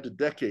spent a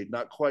decade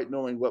not quite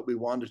knowing what we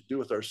wanted to do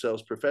with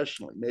ourselves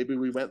professionally. Maybe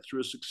we went through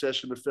a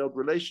succession of failed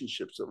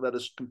relationships that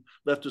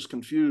left us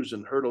confused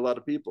and hurt a lot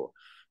of people.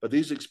 But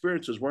these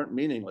experiences weren't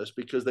meaningless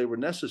because they were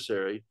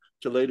necessary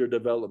to later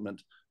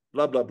development,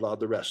 blah, blah, blah,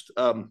 the rest.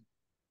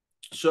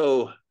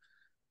 So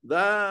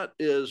that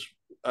is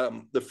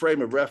the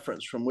frame of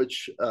reference from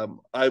which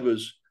I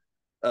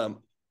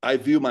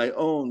view my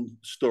own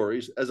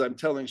stories. As I'm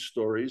telling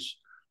stories,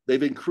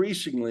 they've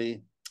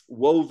increasingly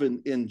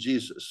woven in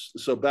Jesus.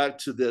 So back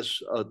to this,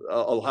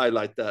 I'll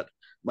highlight that,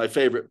 my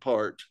favorite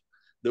part,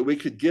 that we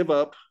could give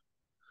up.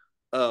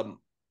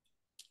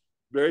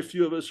 Very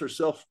few of us are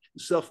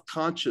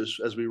self-conscious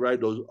as we write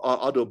those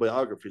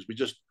autobiographies. We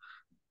just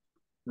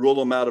roll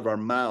them out of our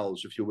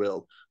mouths, if you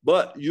will.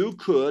 But you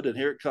could, and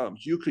here it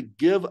comes, you could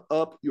give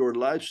up your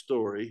life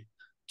story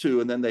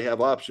to, and then they have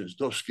options,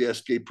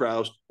 Dostoevsky,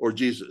 Proust, or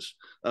Jesus.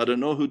 I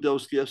don't know who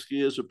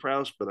Dostoevsky is or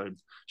Proust, but I'm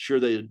sure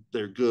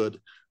they're good.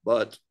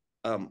 But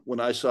when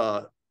I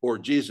saw or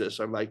Jesus,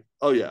 I'm like,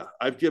 oh yeah,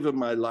 I've given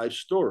my life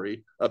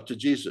story up to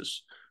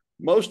Jesus.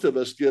 Most of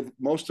us give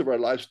most of our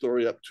life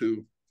story up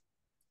to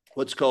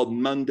what's called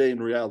mundane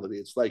reality.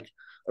 It's like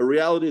a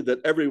reality that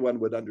everyone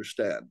would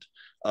understand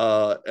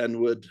and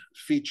would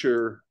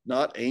feature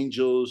not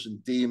angels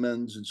and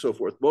demons and so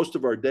forth. Most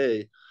of our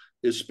day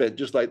is spent,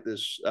 just like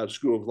this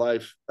School of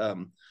Life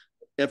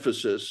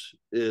emphasis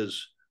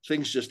is,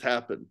 things just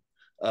happen.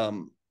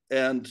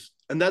 And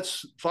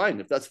that's fine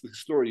if that's the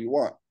story you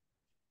want.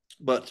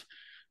 But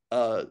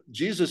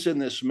Jesus in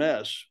this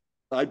mess,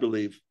 I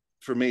believe,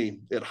 for me,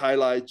 it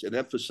highlights and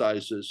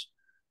emphasizes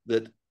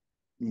that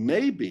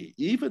maybe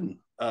even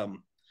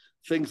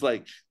things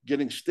like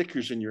getting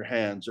stickers in your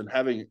hands and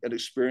having an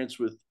experience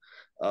with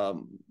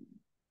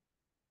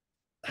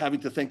having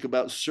to think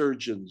about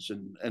surgeons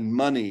and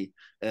money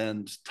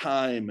and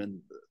time and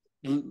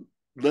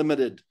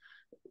limited,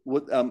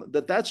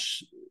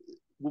 that's,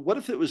 what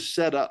if it was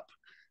set up?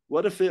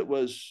 What if it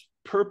was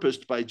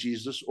purposed by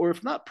Jesus, or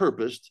if not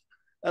purposed,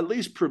 at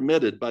least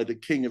permitted by the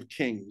King of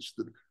Kings,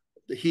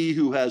 he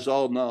who has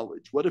all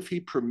knowledge? What if he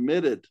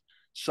permitted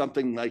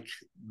something like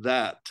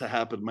that to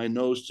happen, my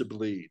nose to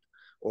bleed,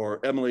 or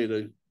Emily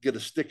to get a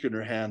stick in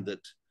her hand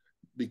that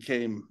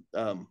became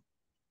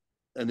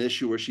an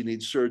issue where she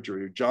needs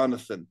surgery, or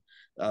Jonathan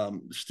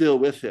still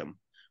with him?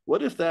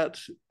 What if that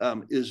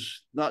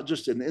is not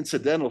just an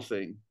incidental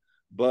thing,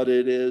 but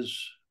it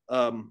is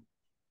a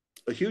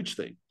huge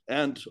thing?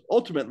 And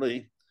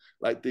ultimately,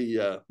 like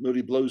the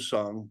Moody Blues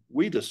song,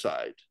 we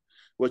decide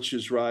which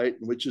is right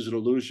and which is an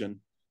illusion.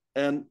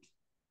 And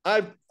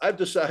I've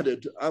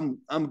decided I'm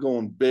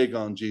going big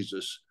on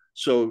Jesus.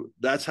 So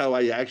that's how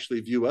I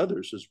actually view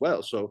others as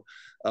well. So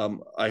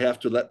I have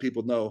to let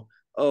people know,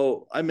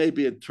 oh, I may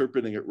be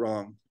interpreting it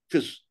wrong,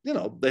 because,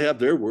 they have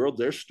their world,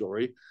 their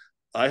story.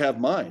 I have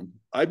mine.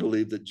 I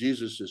believe that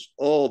Jesus is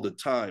all the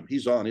time.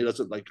 He's on. He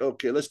doesn't like,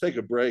 okay, let's take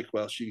a break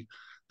while she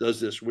does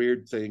this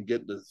weird thing,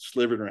 getting the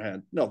sliver in her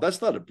hand. No,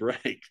 that's not a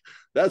break.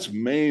 That's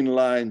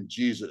mainline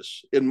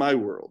Jesus in my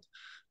world.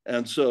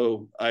 And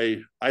so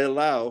I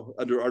allow,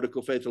 under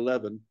Article Faith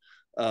 11,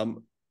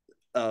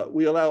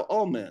 we allow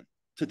all men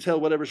to tell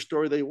whatever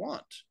story they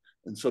want.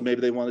 And so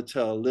maybe they want to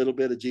tell a little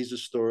bit of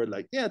Jesus' story,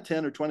 like, yeah,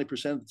 10 or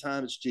 20% of the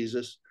time it's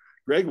Jesus.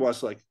 Greg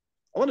wants, like,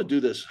 I want to do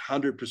this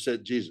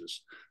 100%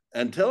 Jesus.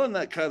 And telling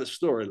that kind of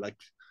story, like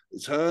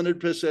it's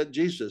 100%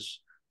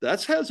 Jesus,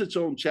 that has its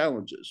own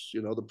challenges.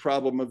 The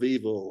problem of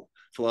evil,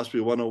 philosophy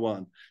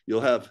 101.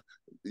 You'll have,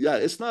 yeah,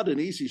 it's not an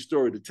easy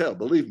story to tell,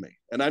 believe me.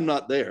 And I'm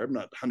not there. I'm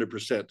not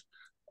 100%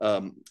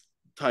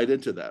 tied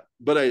into that.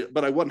 But I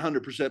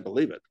 100%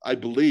 believe it. I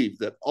believe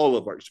that all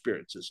of our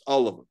experiences,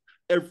 all of them,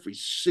 every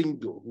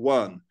single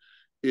one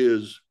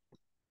is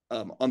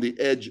on the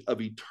edge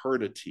of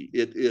eternity.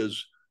 It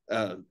is,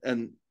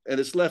 and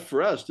it's left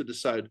for us to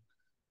decide,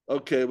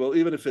 okay, well,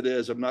 even if it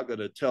is, I'm not going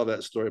to tell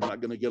that story. I'm not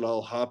going to get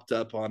all hopped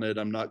up on it.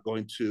 I'm not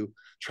going to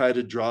try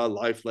to draw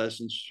life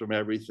lessons from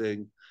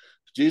everything.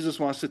 If Jesus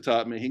wants to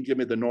taught me, he can give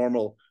me the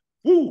normal,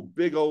 woo,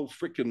 big old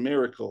freaking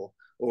miracle,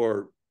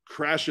 or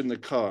crash in the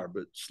car,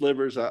 but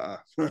slivers,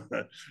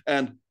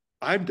 and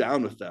I'm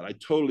down with that. I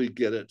totally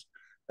get it,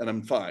 and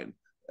I'm fine.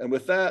 And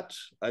with that,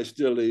 I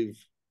still leave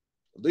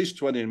at least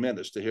 20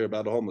 minutes to hear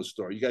about a homeless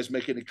story. You guys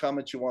make any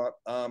comments you want?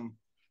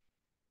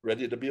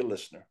 Ready to be a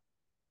listener.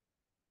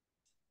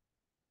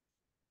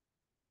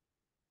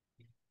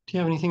 Do you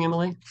have anything,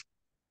 Emily?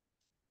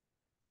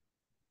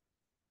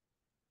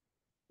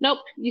 Nope,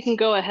 you can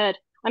go ahead.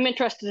 I'm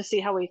interested to see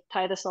how we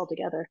tie this all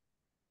together.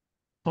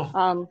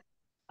 Oh.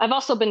 I've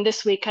also been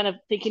this week kind of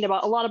thinking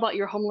about a lot about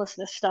your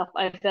homelessness stuff.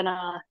 I've been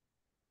not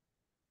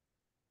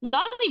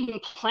even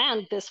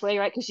planned this way,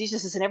 right? Because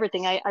Jesus is in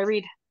everything. I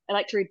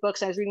like to read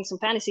books. I was reading some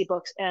fantasy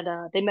books, and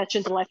they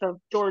mentioned the life of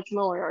George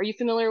Mueller. Are you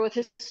familiar with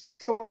his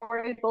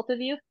story, both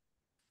of you?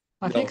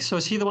 I think so.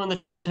 Is he the one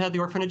that had the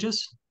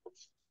orphanages?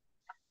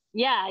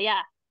 Yeah,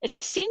 yeah. It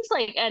seems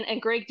like,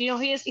 and Greg, do you know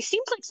who he is? He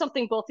seems like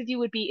something both of you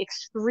would be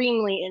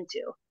extremely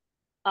into.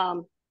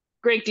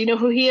 Greg, do you know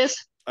who he is?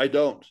 I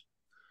don't.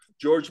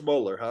 George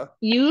Mueller, huh?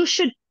 You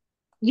should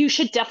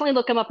definitely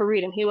look him up and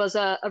read him. He was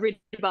a read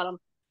about him.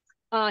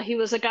 He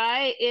was a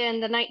guy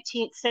in the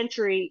 19th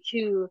century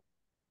who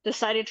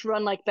decided to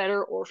run like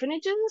better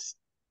orphanages,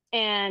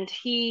 and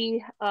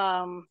he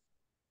part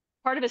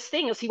of his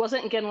thing is he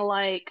wasn't gonna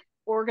like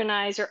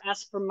organize or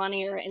ask for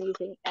money or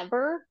anything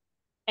ever,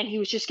 and he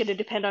was just gonna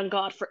depend on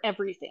God for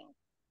everything.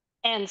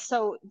 And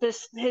so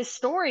his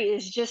story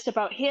is just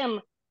about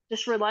him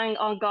just relying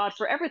on God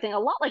for everything, a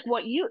lot like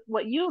what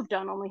you've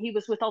done, only he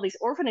was with all these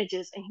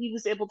orphanages, and he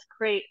was able to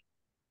create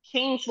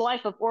changed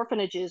life of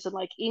orphanages in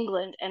like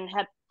England, and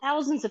had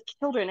thousands of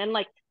children, and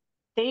like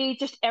they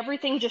just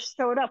everything just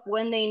showed up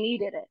when they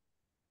needed it,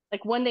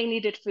 like when they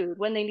needed food,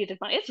 when they needed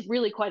money. It's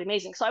really quite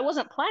amazing. So I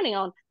wasn't planning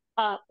on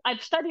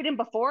I've studied him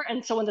before,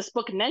 and so when this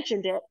book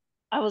mentioned it,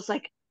 I was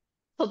like,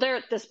 so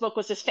there, this book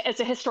was just, it's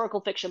a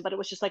historical fiction, but it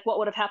was just like what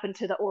would have happened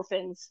to the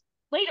orphans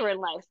later in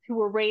life who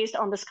were raised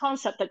on this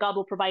concept that God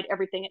will provide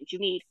everything that you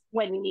need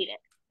when you need it,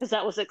 because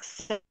that was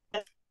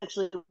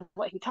essentially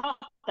what he taught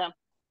them.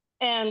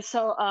 And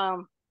so,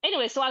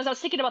 anyway, so as I was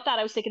thinking about that,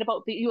 I was thinking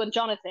about you and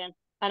Jonathan,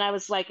 and I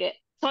was like,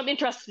 so I'm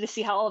interested to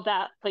see how all of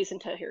that plays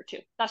into here too.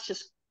 That's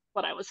just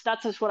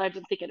that's just what I've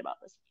been thinking about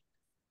this.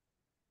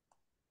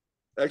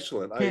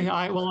 Excellent. Okay,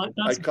 I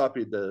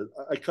copied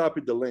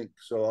the link,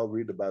 so I'll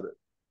read about it.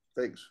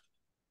 Thanks.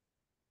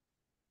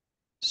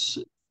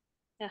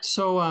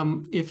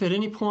 So if at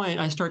any point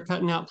I start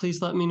cutting out,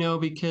 please let me know,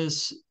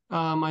 because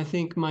I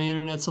think my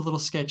internet's a little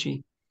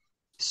sketchy.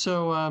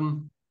 So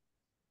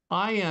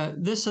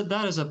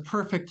that is a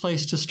perfect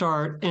place to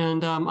start,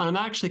 and I'm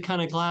actually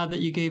kind of glad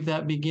that you gave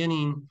that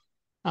beginning,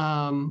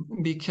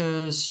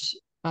 because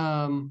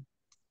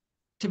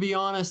to be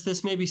honest,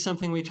 this may be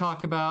something we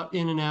talk about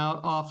in and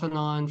out, off and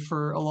on,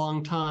 for a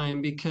long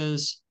time,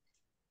 because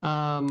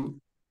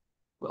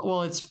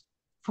well, it's,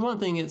 for one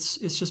thing, it's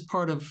just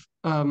part of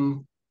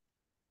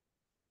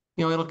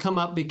it'll come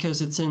up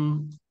because it's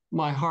in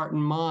my heart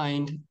and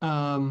mind.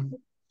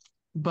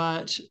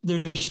 But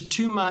there's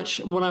too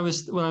much.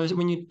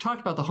 When you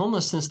talked about the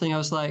homelessness thing, I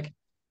was like,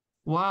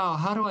 wow,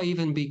 how do I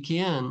even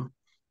begin?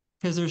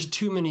 Because there's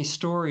too many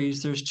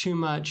stories, there's too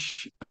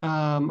much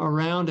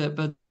around it.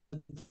 But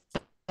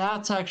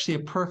that's actually a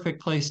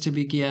perfect place to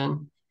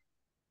begin.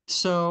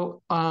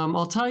 So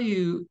I'll tell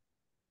you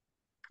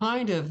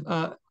kind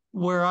of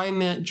where I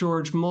met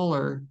George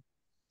Mueller.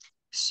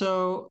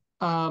 So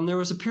there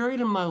was a period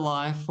in my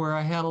life where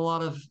I had a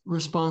lot of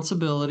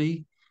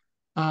responsibility.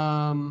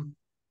 Um,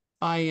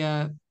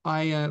 I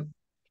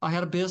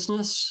had a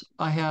business.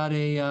 I had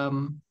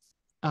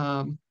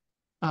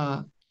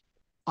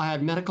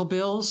medical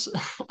bills.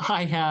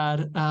 I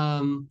had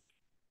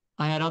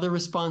I had other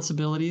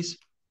responsibilities.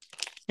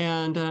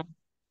 And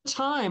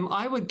time,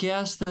 I would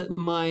guess that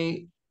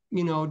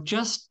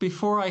just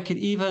before I could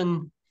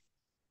even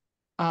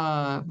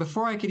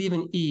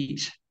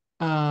eat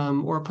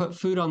or put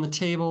food on the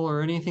table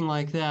or anything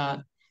like that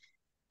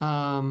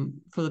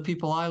for the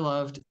people I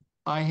loved,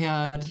 I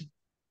had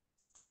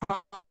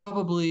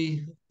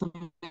probably, let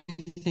me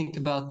think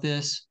about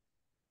this.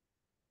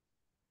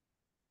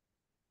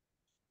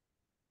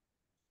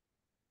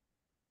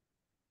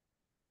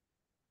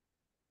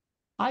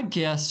 I'd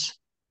guess,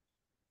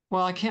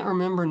 well, I can't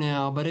remember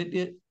now, but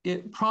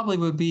it probably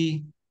would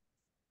be,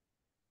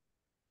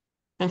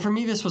 and for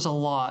me, this was a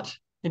lot.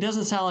 It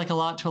doesn't sound like a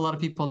lot to a lot of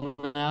people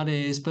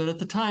nowadays, but at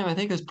the time, I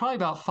think it was probably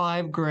about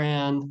 5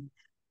 grand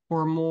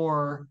or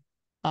more,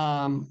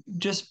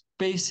 just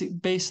basic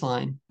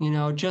baseline,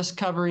 just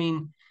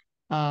covering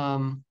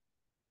um,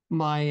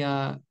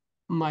 my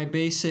my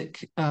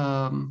basic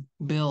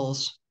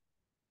bills.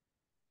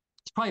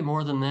 It's probably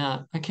more than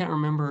that. I can't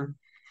remember.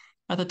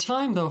 At the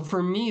time, though,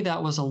 for me,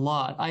 that was a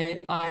lot.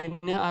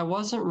 I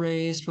wasn't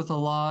raised with a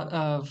lot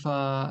of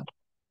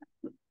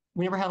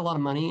we never had a lot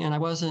of money, and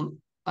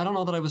I don't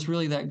know that I was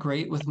really that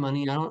great with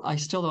money. I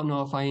still don't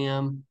know if I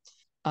am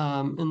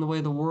in the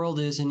way the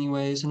world is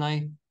anyways.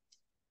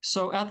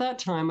 So at that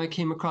time I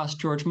came across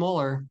George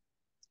Mueller,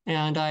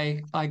 and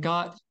I'm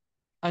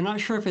not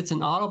sure if it's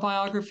an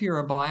autobiography or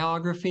a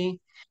biography,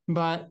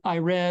 but I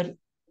read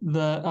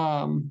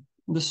the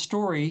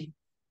story,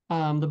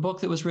 the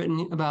book that was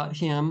written about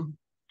him.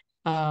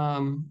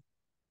 Um,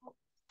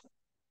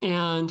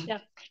 and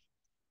Yeah.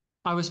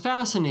 I was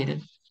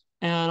fascinated,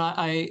 and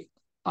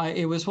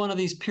it was one of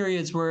these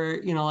periods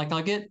where like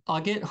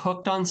I'll get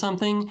hooked on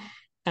something,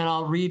 and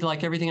I'll read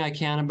like everything I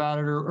can about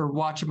it, or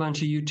watch a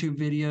bunch of YouTube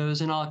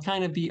videos, and I'll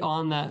kind of be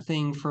on that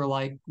thing for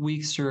like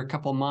weeks or a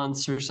couple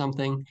months or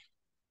something.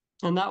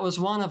 And that was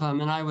one of them,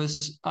 and I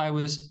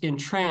was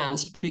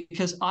entranced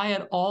because I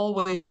had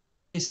always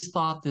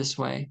thought this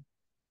way.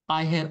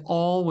 I had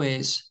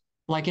always,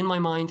 like in my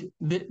mind,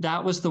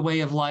 that was the way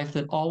of life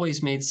that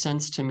always made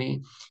sense to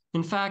me.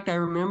 In fact, I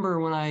remember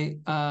when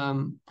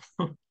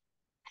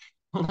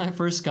when I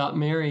first got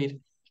married,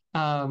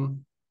 I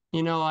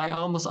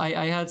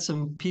had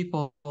some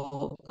people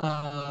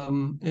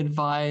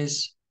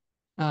advise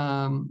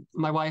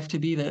my wife to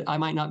be that I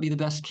might not be the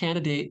best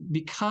candidate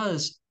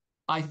because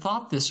I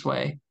thought this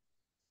way.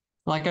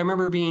 Like I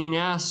remember being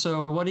asked,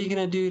 so what are you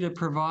going to do to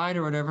provide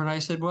or whatever? And I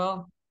said,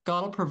 well,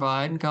 God will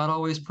provide. God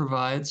always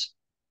provides.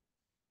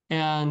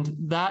 And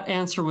that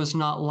answer was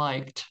not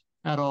liked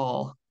at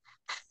all.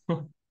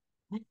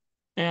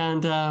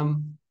 And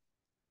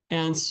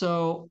and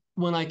so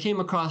when I came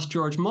across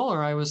George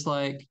Mueller, I was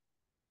like,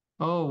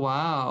 oh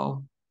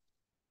wow,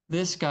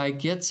 this guy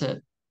gets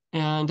it.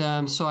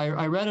 And so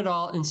I read it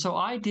all, and so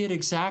I did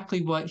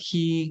exactly what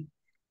he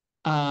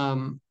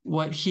um,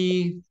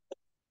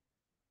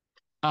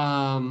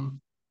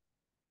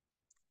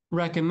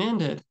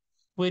 recommended,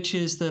 which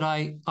is that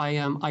I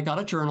got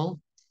a journal,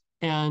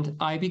 and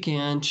I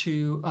began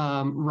to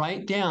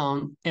write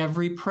down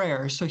every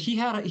prayer. So he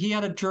had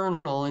a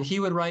journal, and he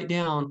would write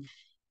down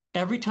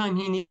every time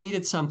he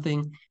needed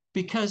something,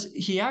 because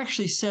he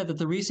actually said that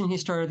the reason he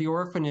started the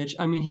orphanage,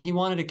 I mean, he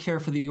wanted to care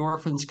for the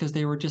orphans because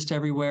they were just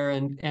everywhere,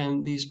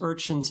 and these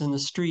urchins in the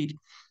street.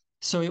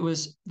 So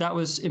that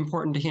was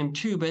important to him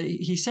too. But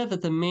he said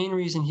that the main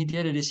reason he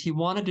did it is he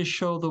wanted to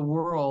show the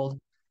world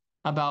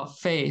about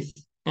faith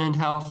and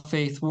how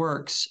faith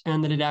works,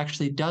 and that it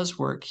actually does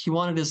work. He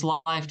wanted his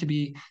life to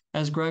be,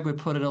 as Greg would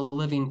put it, a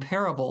living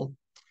parable.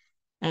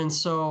 And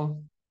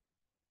so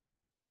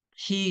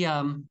he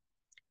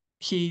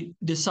he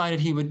decided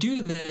he would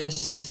do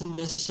this, and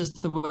this is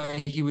the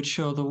way he would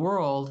show the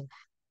world.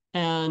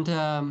 And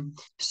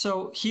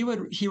so he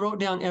wrote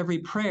down every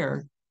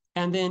prayer,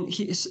 and then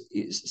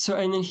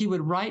he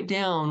would write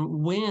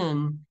down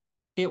when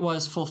it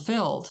was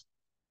fulfilled.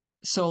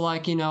 So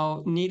like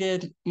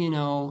needed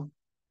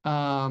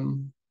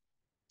um,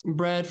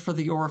 bread for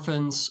the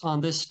orphans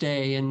on this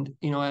day, and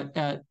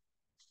at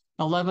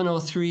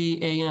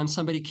 11:03 a.m.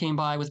 somebody came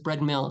by with bread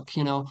and milk,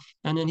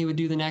 and then he would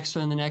do the next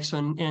one, the next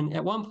one. And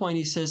at one point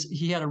he says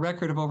he had a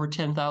record of over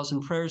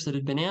 10,000 prayers that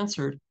had been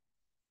answered.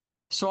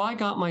 So I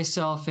got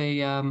myself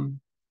a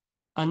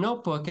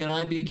notebook, and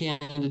I began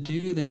to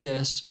do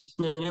this.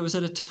 And it was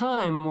at a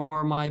time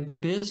where my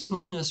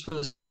business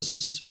was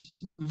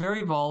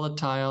very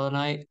volatile, and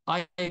I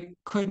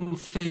couldn't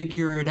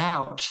figure it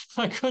out.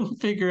 I couldn't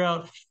figure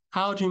out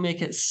how to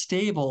make it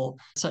stable,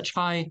 such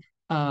high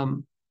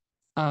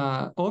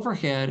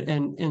overhead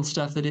and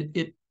stuff, that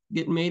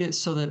it made it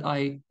so that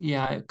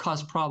it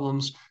caused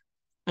problems.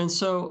 And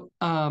so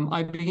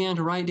I began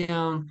to write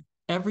down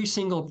every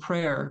single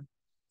prayer,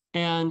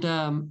 and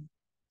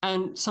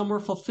some were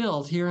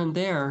fulfilled here and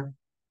there.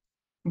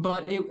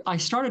 But I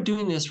started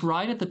doing this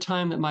right at the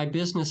time that my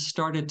business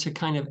started to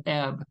kind of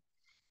ebb.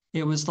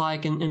 It was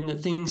like, and the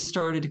things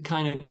started to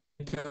kind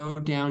of go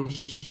downhill.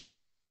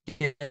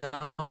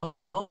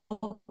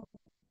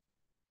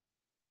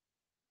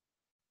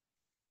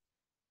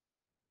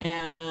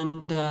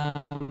 And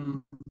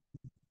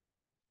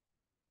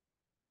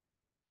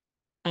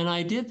And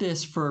I did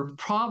this for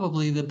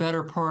probably the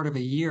better part of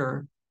a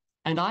year.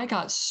 And I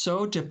got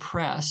so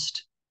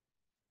depressed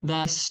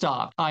that I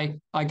stopped. I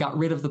got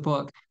rid of the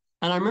book.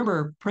 And I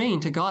remember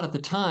praying to God at the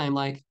time,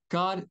 like,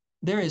 God,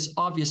 there is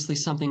obviously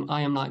something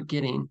I am not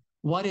getting.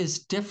 What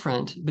is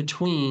different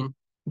between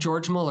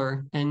George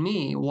Mueller and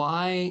me?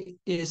 Why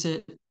is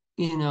it,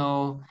 you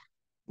know,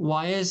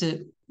 why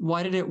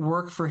did it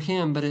work for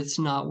him, but it's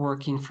not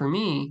working for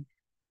me?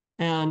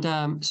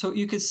 And so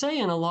you could say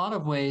in a lot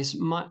of ways,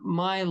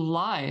 my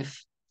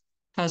life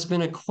has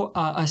been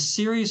a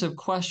series of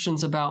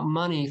questions about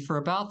money for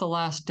about the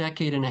last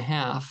decade and a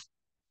half.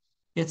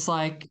 It's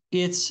like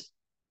it's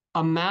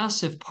a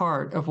massive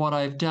part of what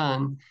I've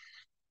done.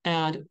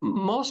 And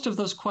most of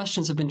those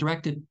questions have been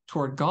directed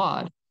toward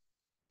God.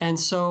 And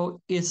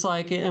so it's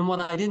like, and what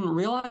I didn't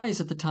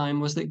realize at the time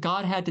was that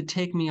God had to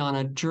take me on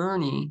a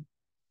journey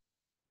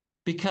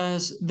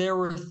because there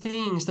were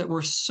things that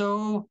were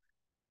so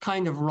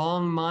kind of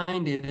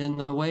wrong-minded in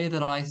the way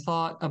that I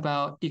thought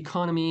about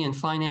economy and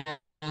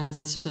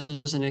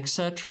finances and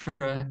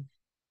etc.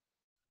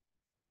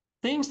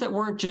 Things that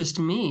weren't just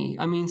me.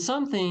 I mean,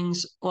 some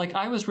things like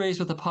I was raised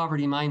with a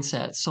poverty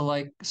mindset. So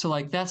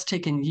like that's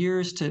taken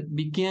years to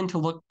begin to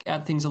look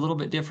at things a little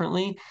bit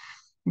differently.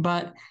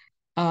 But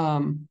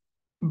um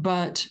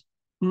but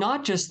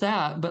not just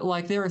that, but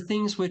like there are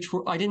things which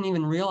I didn't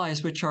even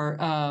realize which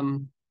are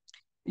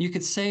you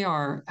could say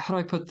are, how do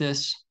I put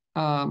this?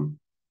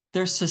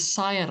 They're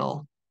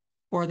societal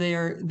or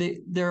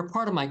they're a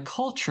part of my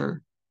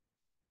culture.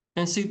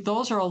 And see,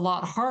 those are a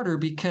lot harder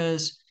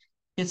because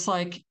it's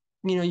like,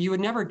 you would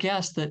never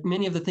guess that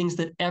many of the things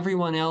that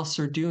everyone else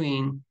are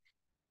doing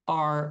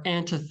are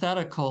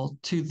antithetical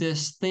to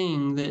this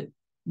thing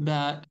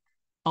that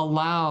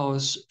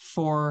allows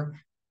for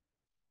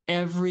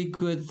every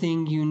good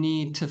thing you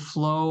need to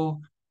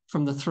flow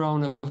from the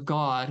throne of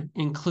God,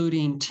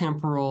 including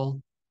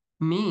temporal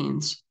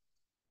means.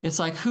 It's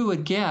like, who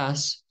would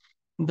guess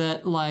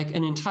that like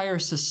an entire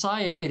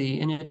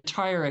society, an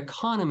entire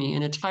economy,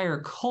 an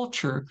entire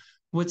culture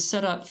would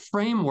set up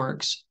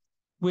frameworks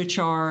which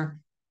are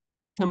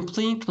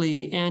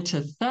completely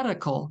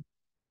antithetical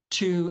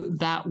to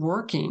that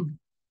working.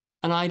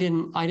 And I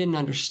didn't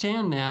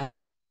understand that.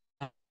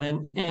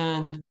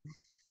 And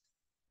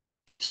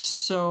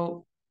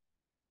so,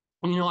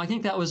 I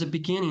think that was a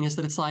beginning, is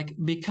that it's like,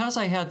 because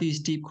I had these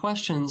deep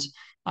questions,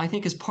 I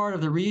think is part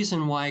of the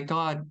reason why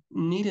God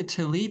needed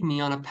to lead me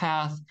on a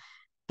path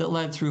that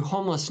led through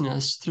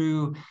homelessness,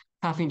 through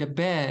having to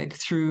beg,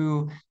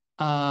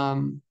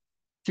 um,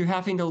 through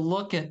having to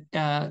look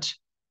at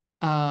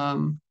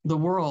the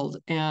world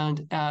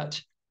and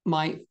at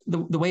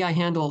the way I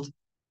handled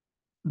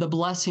the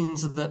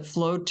blessings that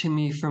flowed to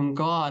me from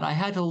God. I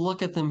had to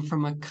look at them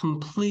from a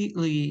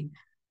completely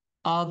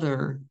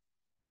other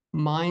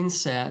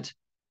mindset,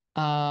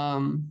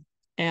 um,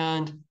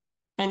 and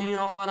and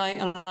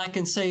I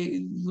can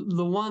say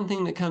the one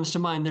thing that comes to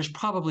mind. There's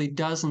probably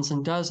dozens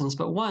and dozens,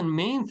 but one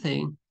main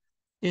thing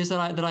is that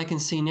I can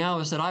see now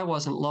is that I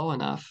wasn't low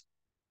enough.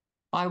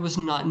 I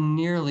was not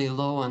nearly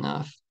low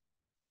enough.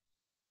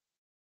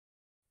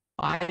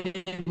 I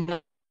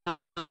did not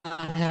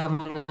have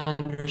an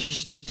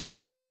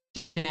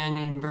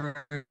understanding very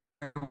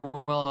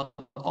well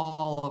of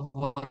all of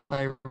what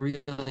I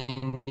really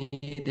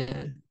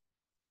needed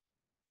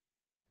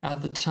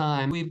at the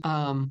time.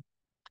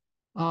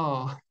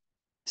 Oh,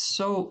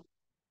 so,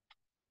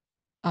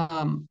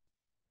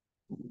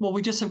 well,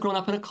 we just have grown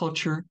up in a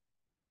culture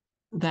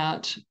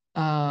that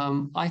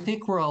I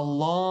think we're a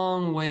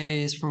long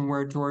ways from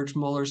where George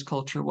Mueller's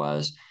culture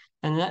was.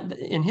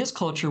 And his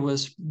culture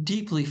was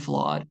deeply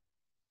flawed,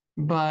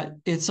 but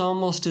it's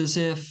almost as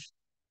if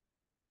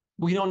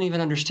we don't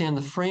even understand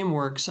the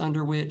frameworks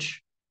under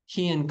which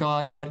he and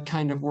God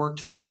kind of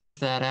worked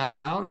that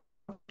out.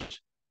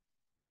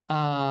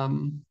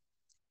 Um,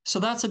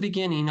 so that's a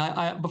beginning.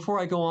 Before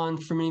I go on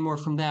from any more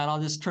from that, I'll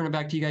just turn it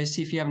back to you guys,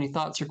 see if you have any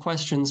thoughts or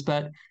questions.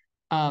 But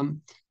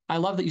um, I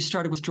love that you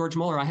started with George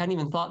Mueller. I hadn't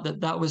even thought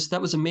that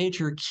was a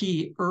major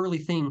key early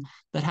thing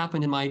that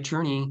happened in my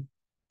journey.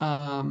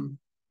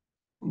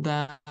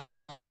 That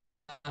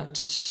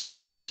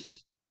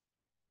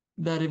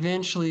that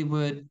eventually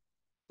would,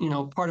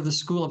 part of the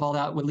school of all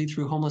that would lead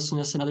through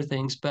homelessness and other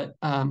things. But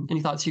any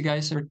thoughts, you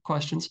guys, or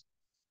questions?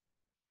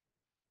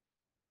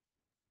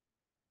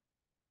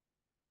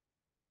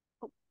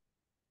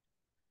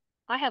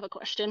 I have a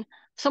question.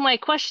 So my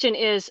question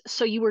is,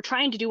 so you were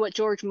trying to do what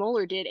George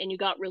Mueller did and you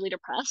got really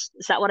depressed?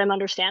 Is that what I'm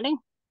understanding?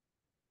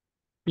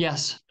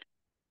 Yes.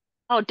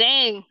 Oh,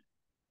 dang.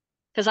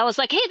 Because I was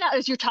like, hey, that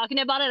was you're talking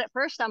about it at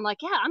first. I'm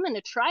like, yeah, I'm gonna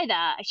try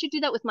that. I should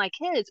do that with my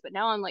kids, but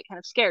now I'm like kind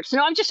of scared. So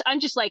no, I'm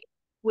just like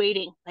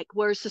waiting. Like,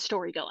 where's the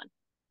story going?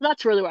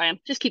 That's really where I am.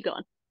 Just keep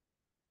going.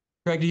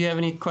 Greg, do you have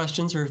any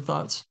questions or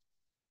thoughts?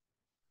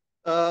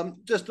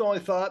 Just the only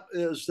thought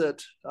is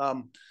that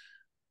I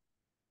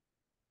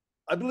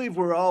believe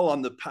we're all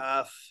on the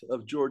path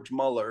of George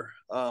Mueller.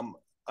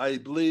 I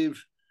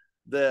believe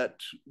that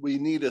we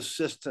need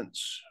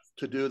assistance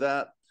to do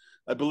that.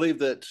 I believe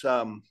that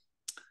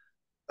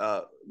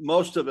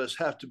most of us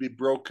have to be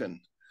broken,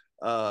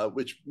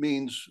 which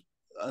means,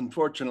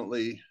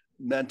 unfortunately,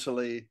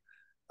 mentally,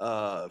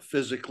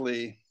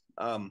 physically,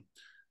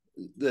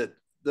 that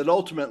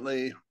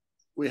ultimately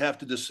we have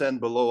to descend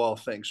below all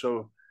things.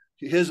 So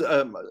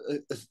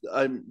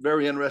I'm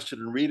very interested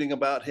in reading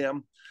about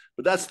him,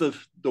 but that's the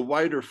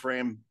wider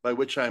frame by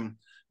which I'm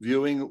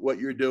viewing what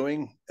you're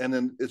doing, and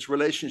then its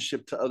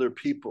relationship to other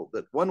people.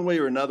 That one way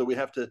or another we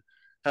have to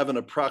have an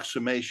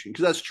approximation,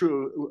 because that's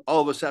true.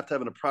 All of us have to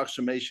have an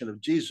approximation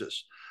of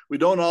Jesus. We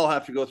don't all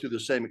have to go through the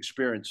same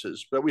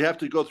experiences, but we have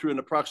to go through an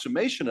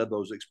approximation of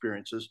those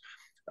experiences.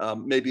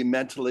 Maybe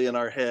mentally in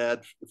our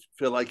head,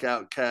 feel like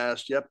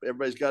outcast. Yep,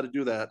 everybody's got to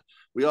do that.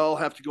 We all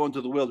have to go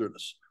into the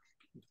wilderness.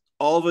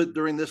 All of it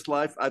during this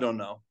life, I don't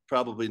know.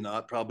 Probably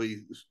not.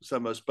 Probably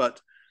some of us,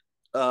 but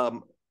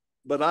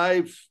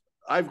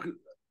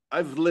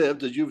I've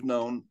lived, as you've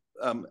known,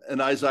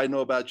 and as I know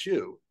about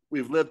you,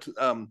 we've lived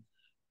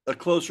a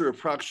closer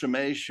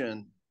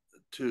approximation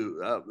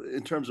to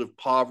in terms of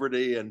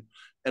poverty and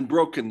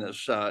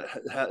brokenness,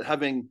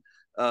 having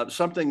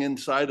something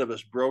inside of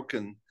us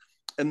broken,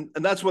 and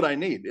that's what I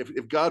need.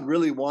 If God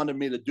really wanted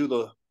me to do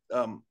the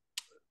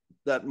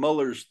that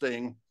Mueller's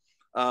thing,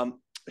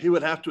 he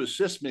would have to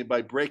assist me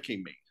by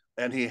breaking me,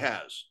 and he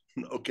has.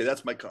 Okay,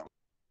 that's my comment.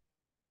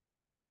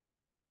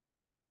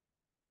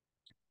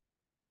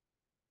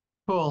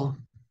 Cool.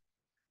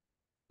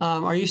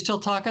 Are you still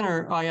talking,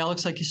 or oh yeah, it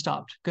looks like you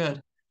stopped.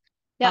 Good.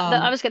 Yeah,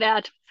 I was going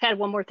to add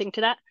one more thing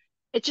to that.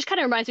 It just kind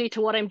of reminds me to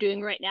what I'm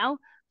doing right now.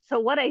 So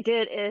what I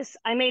did is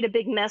I made a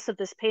big mess of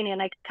this painting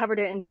and I covered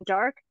it in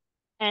dark.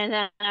 And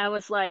then I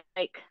was like,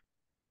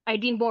 I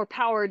need more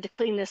power to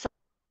clean this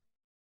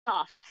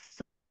off.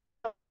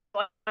 So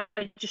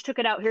I just took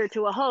it out here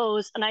to a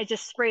hose and I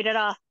just sprayed it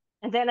off.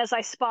 And then as I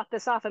spot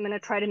this off, I'm going to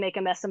try to make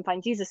a mess and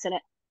find Jesus in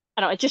it.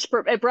 I don't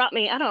know. It brought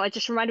me, I don't know. It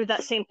just reminded me of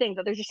that same thing,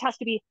 that there just has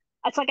to be,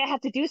 it's like I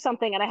have to do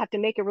something and I have to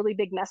make a really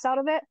big mess out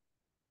of it.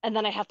 And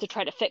then I have to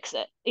try to fix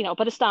it,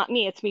 but it's not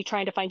me. It's me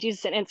trying to find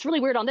Jesus. And it's really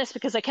weird on this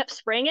because I kept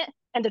spraying it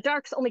and the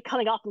dark's only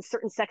coming off in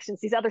certain sections.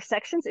 These other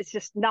sections, it's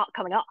just not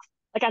coming off.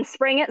 Like I'm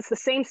spraying it, it's the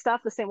same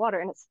stuff, the same water,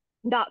 and it's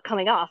not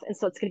coming off. And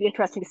so it's going to be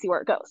interesting to see where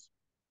it goes.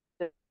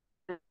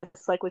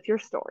 It's like with your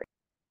story.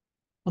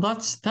 Well,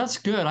 that's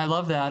good. I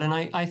love that. And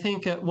I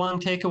think one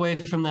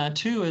takeaway from that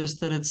too is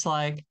that it's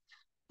like,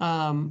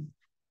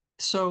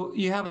 so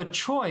you have a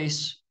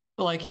choice,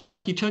 like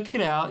you took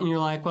it out and you're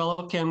like, well,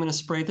 okay, I'm going to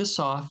spray this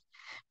off.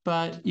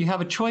 But you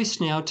have a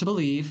choice now to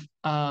believe.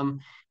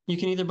 You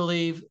can either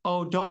believe,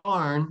 oh,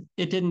 darn,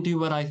 it didn't do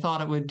what I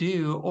thought it would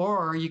do,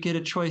 or you get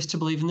a choice to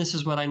believe, and this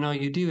is what I know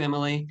you do,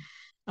 Emily,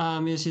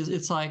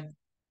 it's like,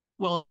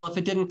 well, if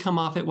it didn't come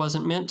off, it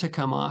wasn't meant to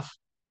come off.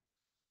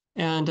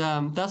 And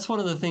that's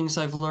one of the things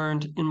I've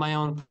learned in my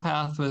own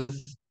path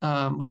with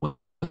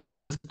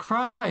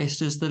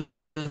Christ, is that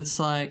it's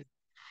like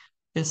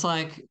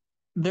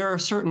there are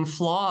certain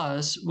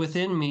flaws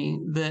within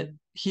me that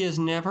he has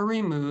never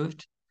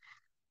removed.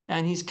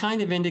 And he's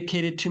kind of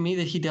indicated to me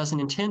that he doesn't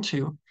intend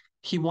to.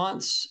 He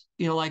wants,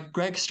 like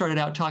Greg started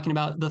out talking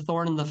about the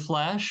thorn in the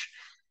flesh.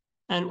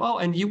 And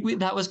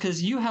that was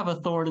because you have a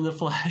thorn in the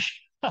flesh.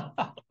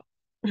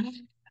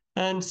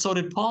 And so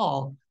did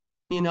Paul,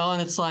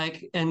 and it's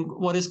like, and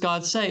what does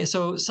God say?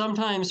 So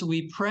sometimes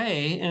we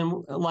pray, and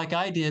like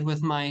I did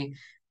with my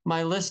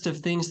list of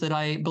things that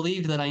I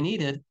believed that I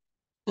needed.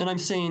 And I'm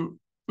saying,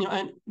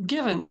 and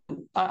given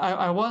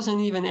I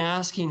wasn't even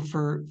asking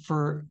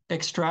for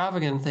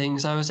extravagant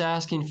things. I was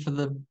asking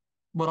for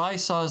what I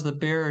saw as the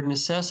bare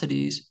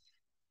necessities.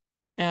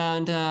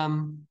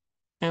 And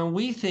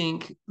we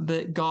think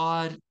that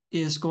God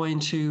is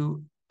going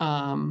to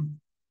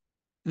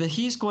that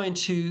he's going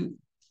to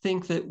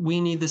think that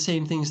we need the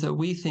same things that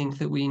we think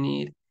that we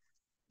need.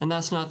 And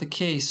that's not the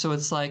case. So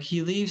it's like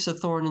he leaves a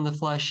thorn in the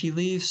flesh. He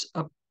leaves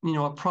a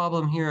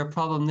problem here, a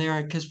problem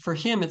there, because for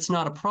him it's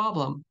not a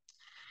problem.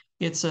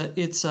 It's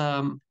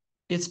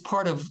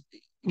part of,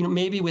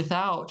 maybe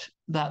without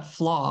that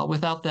flaw,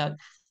 without that,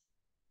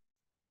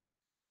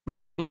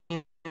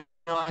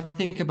 I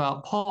think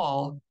about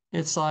Paul,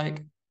 it's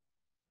like,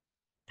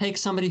 take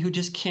somebody who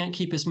just can't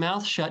keep his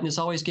mouth shut and is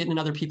always getting in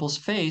other people's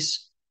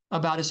face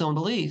about his own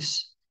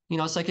beliefs.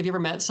 It's like, have you ever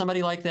met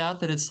somebody like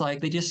that it's like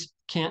they just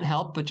can't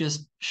help but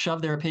just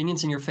shove their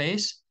opinions in your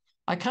face?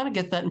 I kind of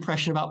get that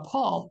impression about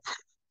Paul.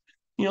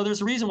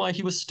 There's a reason why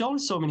he was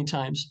stoned so many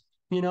times,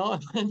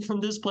 and from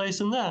this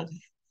place and that.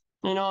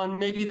 And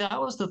maybe that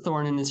was the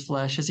thorn in his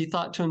flesh, as he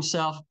thought to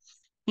himself,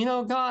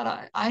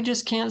 God, I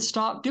just can't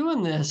stop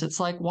doing this. It's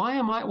like, why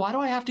do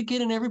I have to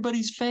get in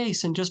everybody's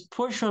face and just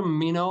push them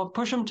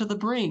to the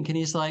brink? And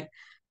he's like,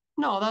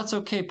 no, that's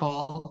okay,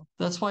 Paul.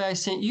 That's why I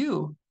sent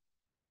you.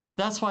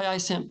 That's why I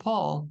sent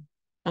Paul.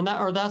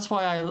 That's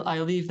why I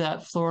leave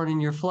that thorn in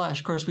your flesh.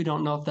 Of course, we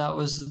don't know if that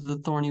was the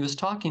thorn he was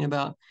talking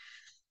about.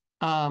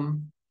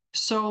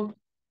 So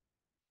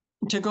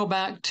to go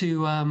back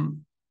to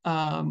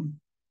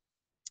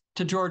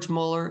George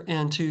Mueller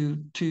and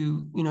to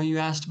you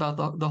asked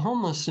about the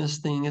homelessness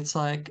thing. It's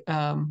like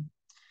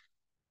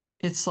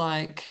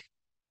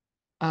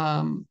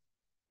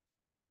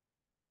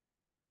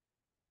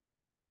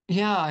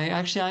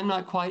yeah, I'm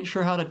not quite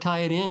sure how to tie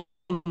it in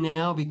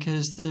now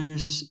because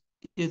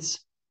it's,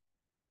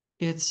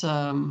 it's,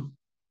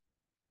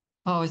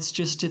 oh, it's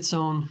just its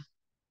own.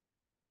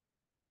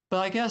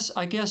 But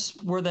I guess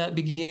where that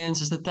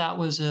begins is that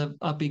was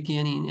a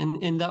beginning,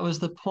 and that was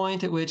the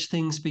point at which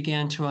things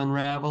began to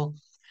unravel.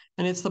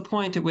 And it's the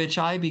point at which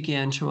I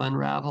began to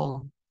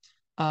unravel,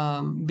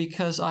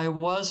 because I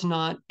was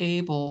not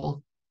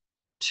able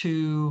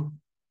to,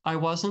 I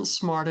wasn't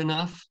smart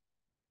enough,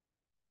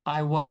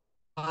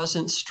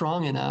 wasn't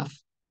strong enough,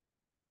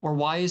 or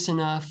wise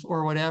enough,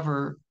 or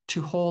whatever,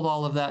 to hold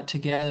all of that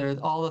together,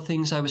 all the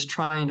things I was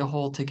trying to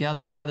hold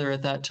together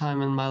at that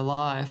time in my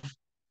life.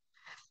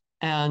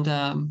 And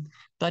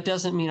that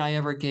doesn't mean I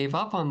ever gave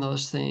up on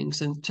those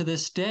things. And to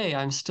this day,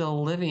 I'm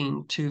still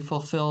living to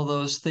fulfill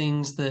those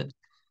things that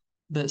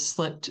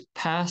slipped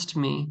past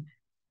me.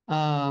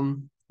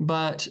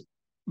 But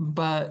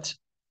but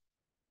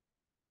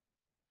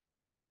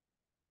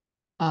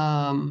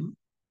um,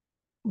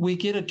 we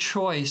get a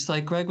choice,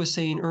 like Greg was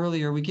saying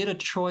earlier, we get a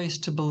choice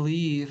to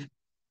believe,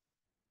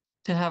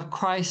 to have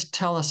Christ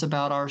tell us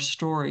about our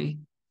story.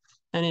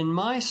 And in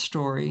my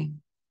story,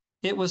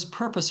 it was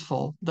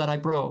purposeful that I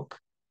broke.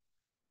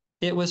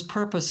 It was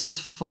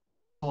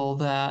purposeful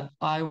that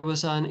I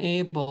was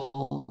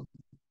unable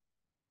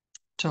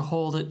to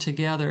hold it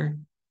together.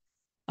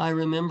 I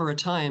remember a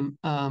time,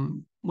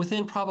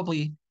 within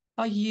probably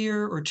a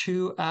year or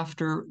two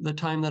after the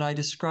time that I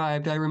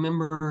described, I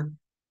remember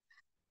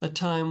a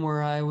time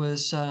where I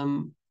was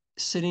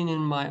sitting in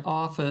my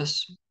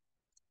office,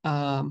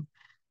 um,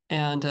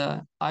 and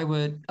I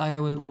would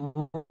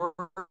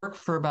work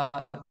for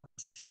about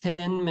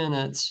 10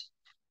 minutes,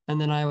 and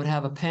then I would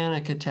have a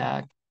panic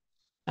attack,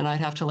 and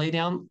I'd have to lay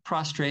down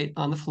prostrate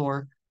on the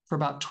floor for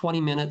about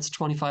 20 minutes,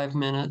 25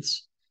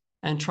 minutes,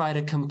 and try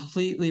to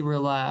completely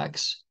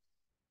relax.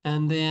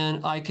 And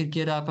then I could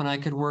get up and I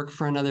could work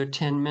for another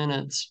 10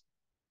 minutes.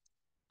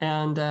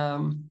 And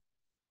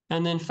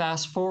and then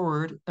fast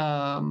forward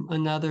um,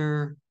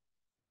 another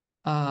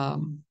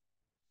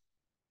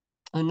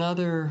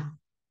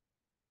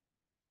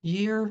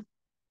year,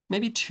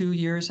 maybe 2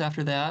 years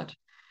after that,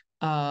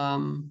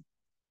 um,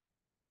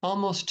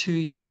 almost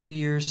 2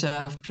 years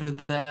after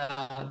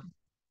that,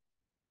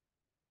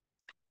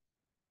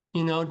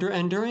 you know,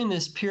 and during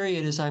this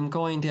period, as I'm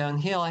going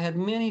downhill, I had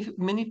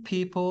many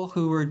people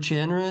who were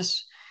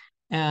generous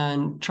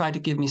and tried to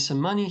give me some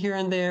money here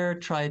and there,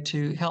 tried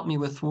to help me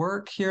with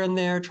work here and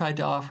there, tried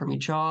to offer me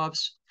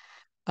jobs.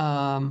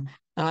 And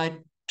I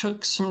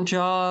took some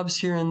jobs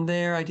here and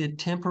there. I did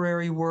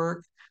temporary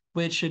work,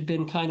 which had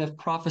been kind of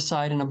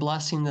prophesied in a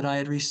blessing that I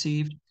had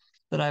received,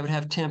 that I would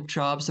have temp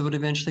jobs that would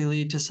eventually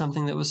lead to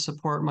something that would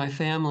support my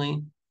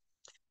family.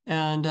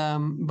 And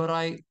but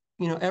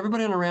you know,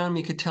 everybody around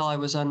me could tell I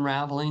was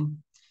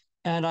unraveling,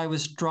 and I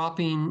was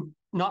dropping,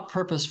 not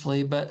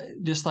purposefully,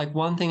 but just like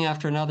one thing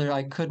after another.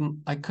 I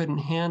couldn't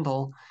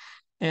handle,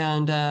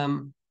 and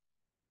and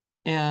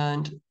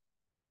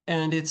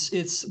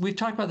it's we've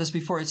talked about this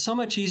before. It's so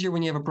much easier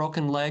when you have a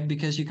broken leg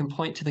because you can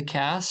point to the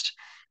cast.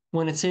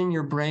 When it's in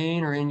your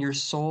brain or in your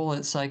soul,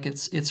 it's like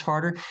it's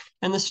harder.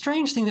 And the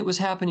strange thing that was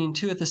happening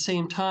too at the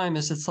same time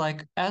is it's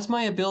like as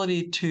my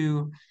ability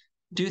to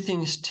do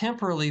things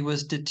temporarily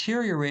was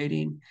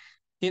deteriorating,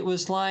 it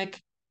was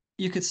like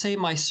you could say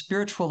my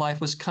spiritual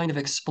life was kind of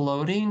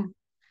exploding.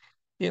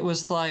 It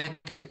was like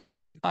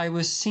I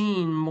was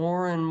seeing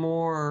more and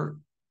more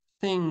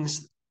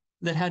things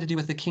that had to do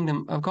with the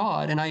kingdom of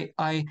God.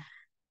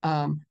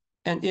 Um,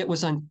 and it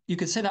was you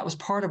could say that was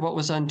part of what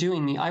was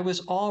undoing me. I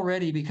was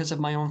already, because of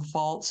my own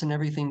faults and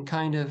everything,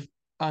 kind of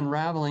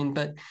unraveling.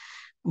 But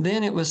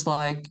then it was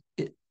like,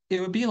 it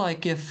would be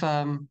like if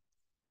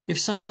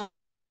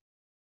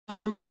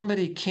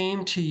somebody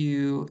came to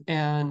you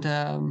and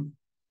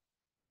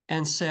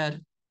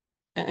said,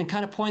 and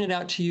kind of pointed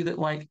out to you that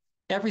like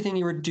everything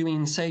you were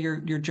doing, say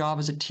your job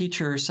as a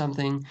teacher or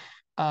something,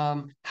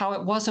 how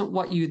it wasn't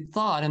what you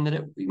thought, and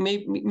that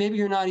maybe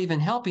you're not even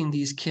helping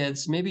these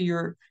kids. Maybe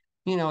you're,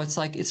 you know, it's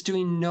like it's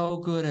doing no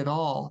good at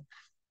all.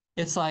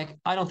 It's like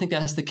I don't think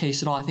that's the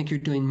case at all. I think you're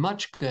doing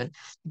much good,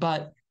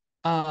 but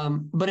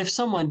if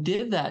someone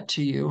did that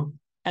to you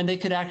and they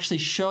could actually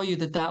show you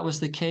that that was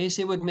the case,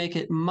 it would make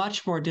it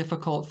much more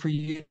difficult for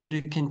you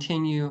to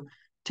continue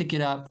to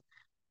get up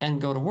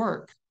and go to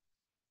work.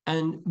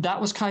 And that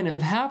was kind of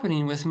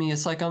happening with me.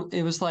 It's like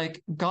it was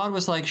like God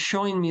was like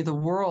showing me the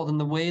world and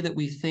the way that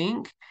we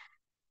think,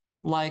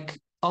 like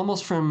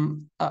almost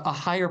from a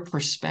higher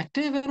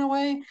perspective in a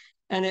way.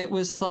 And it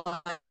was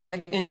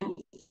like, and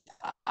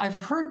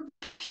I've heard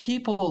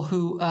people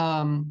who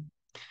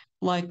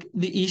like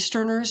the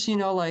Easterners, you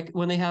know, like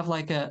when they have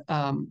like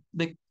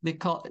they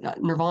call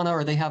it nirvana,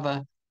 or they have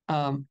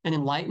an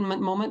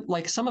enlightenment moment,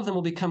 like some of them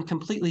will become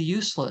completely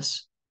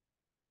useless,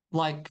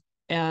 like,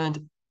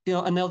 and you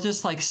know, and they'll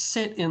just like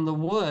sit in the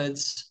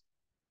woods,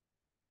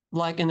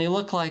 like, and they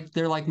look like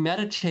they're like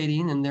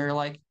meditating and they're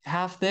like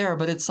half there,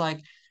 but it's like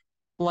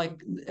like,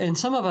 and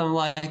some of them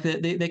like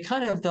they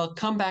kind of they'll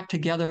come back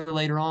together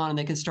later on and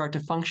they can start to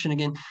function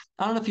again.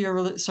 I don't know if you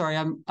ever, sorry,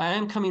 I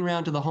am coming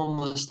around to the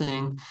homeless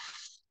thing,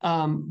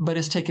 but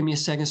it's taken me a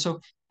second. So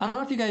I don't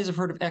know if you guys have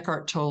heard of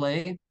Eckhart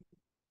Tolle.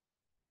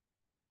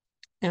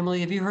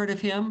 Emily, have you heard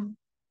of him?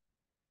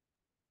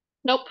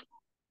 Nope.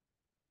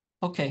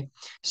 Okay,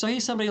 so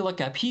he's somebody to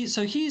look up. He's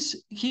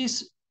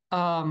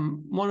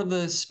one of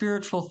the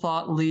spiritual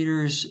thought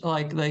leaders,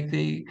 like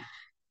the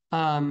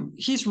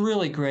he's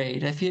really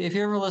great. If you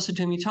ever listen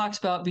to him, he talks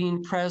about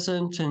being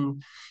present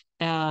and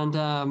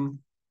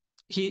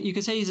he you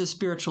could say he's a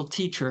spiritual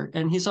teacher,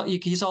 and he's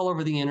all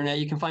over the internet.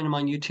 You can find him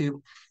on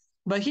YouTube.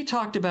 But he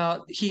talked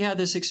about he had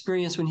this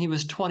experience when he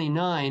was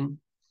 29,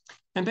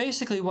 and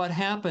basically what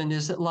happened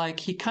is that like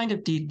he kind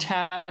of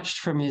detached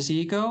from his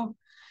ego.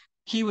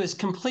 He was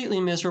completely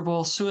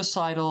miserable,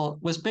 suicidal,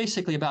 was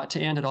basically about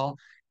to end it all.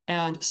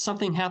 And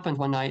something happened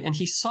one night, and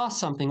he saw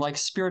something like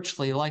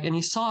spiritually, like, and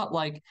he saw it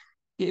like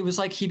it was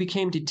like he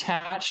became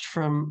detached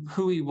from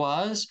who he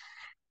was.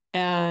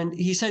 And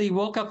he said he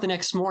woke up the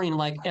next morning,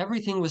 like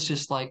everything was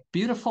just like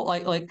beautiful,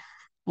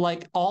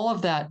 like all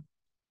of that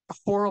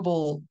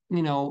horrible,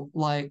 you know,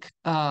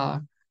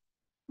 the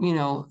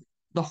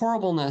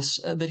horribleness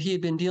that he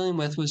had been dealing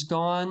with was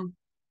gone.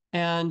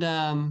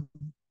 And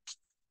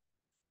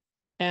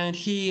and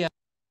he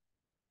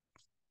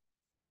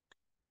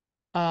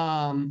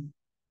um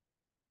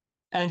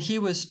and he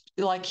was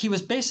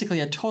basically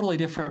a totally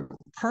different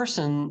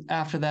person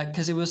after that,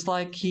 because it was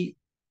like he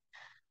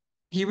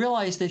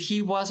realized that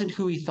he wasn't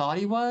who he thought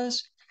he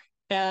was,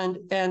 and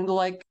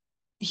like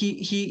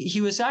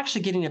he was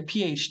actually getting a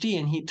PhD,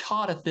 and he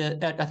taught at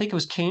I think it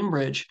was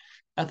Cambridge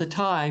at the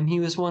time.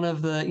 He was one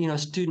of the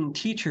student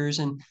teachers,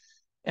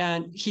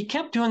 and he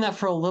kept doing that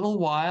for a little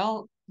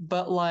while,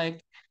 but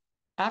like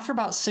after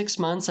about 6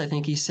 months, I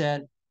think he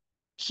said,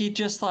 he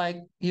was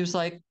like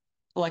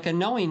a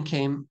knowing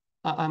came.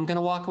 I'm going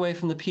to walk away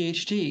from the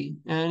PhD.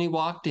 And he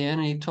walked in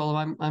and he told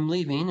him, I'm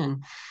leaving.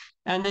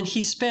 And then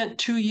he spent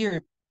 2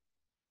 years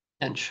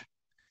bench.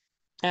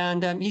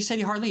 And he said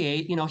he hardly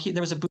ate.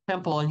 There was a boot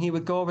temple, and he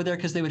would go over there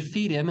because they would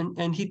feed him.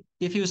 And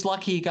if he was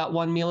lucky, he got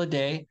one meal a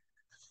day.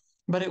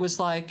 But it was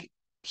like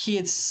he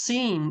had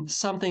seen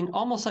something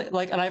almost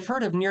and I've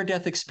heard of near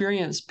death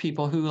experience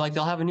people who like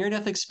they'll have a near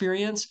death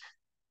experience,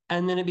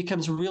 and then it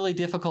becomes really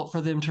difficult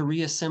for them to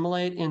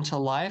reassimilate into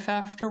life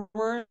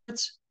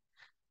afterwards.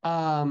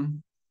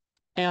 And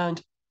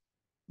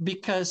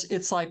because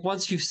it's like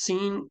once you've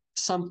seen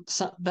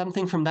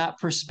something from that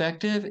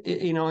perspective,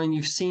 and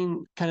you've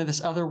seen kind of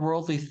this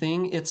otherworldly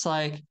thing, it's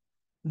like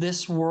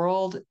this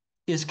world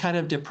is kind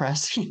of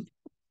depressing.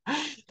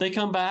 They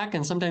come back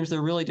and sometimes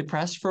they're really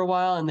depressed for a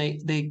while, and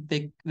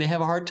they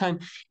have a hard time.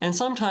 And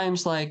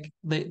sometimes like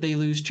they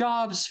lose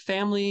jobs,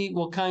 family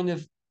will kind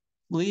of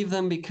leave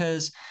them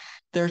because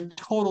they're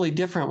totally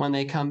different when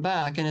they come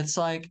back. And it's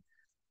like,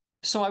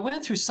 so I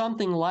went through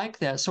something like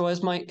that. So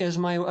as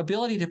my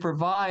ability to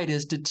provide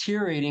is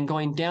deteriorating,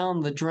 going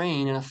down the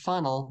drain in a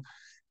funnel,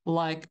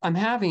 like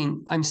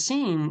I'm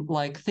seeing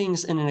like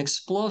things in an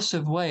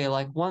explosive way,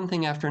 like one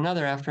thing after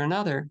another after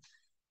another.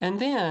 And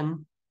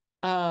then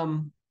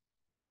um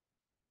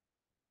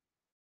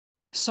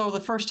so the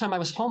first time I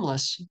was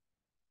homeless,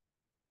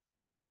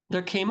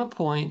 there came a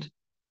point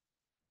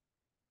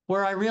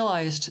where I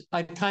realized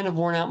I'd kind of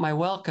worn out my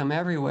welcome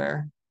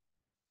everywhere.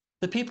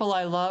 The people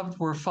I loved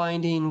were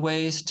finding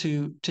ways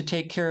to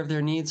take care of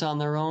their needs on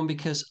their own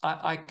because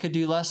I could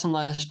do less and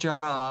less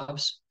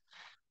jobs.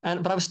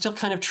 But I was still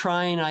kind of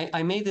trying.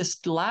 I made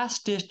this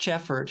last ditch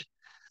effort,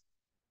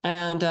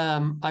 and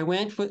I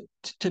went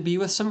to be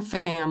with some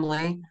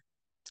family,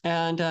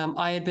 and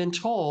I had been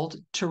told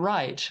to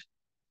write.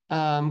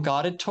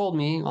 God had told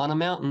me on a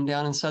mountain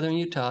down in southern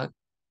Utah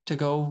to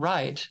go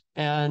write,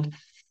 and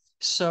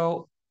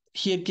so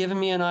he had given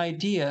me an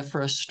idea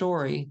for a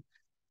story,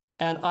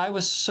 and I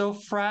was so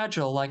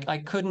fragile, like I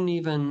couldn't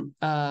even,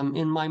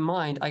 in my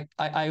mind,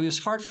 it was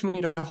hard for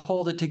me to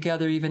hold it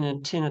together even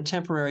in a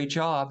temporary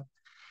job.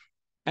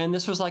 And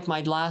this was like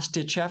my last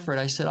ditch effort.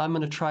 I said, I'm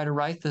going to try to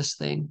write this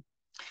thing.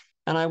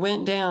 And I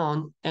went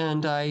down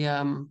and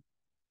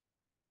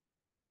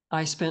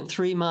I spent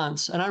 3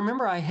 months. And I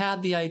remember I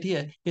had the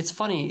idea. It's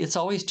funny, it's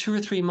always 2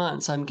 or 3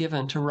 months I'm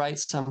given to write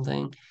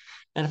something.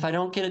 And if I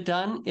don't get it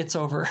done, it's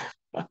over.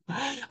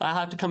 I'll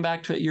have to come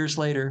back to it years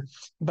later.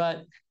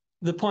 But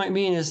the point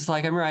being is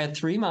like I remember I had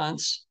 3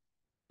 months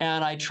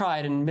and I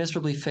tried and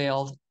miserably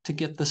failed to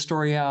get the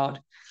story out.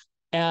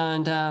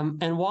 And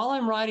while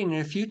I'm writing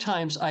it, a few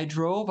times I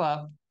drove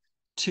up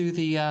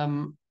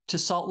to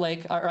Salt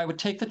Lake, or I would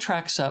take the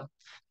tracks up.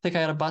 I think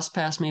I had a bus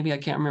pass, maybe I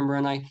can't remember,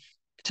 and I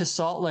to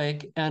Salt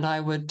Lake, and I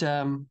would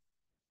and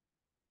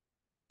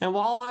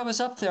while I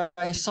was up there,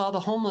 I saw the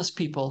homeless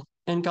people,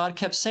 and God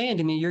kept saying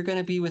to me, "You're going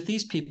to be with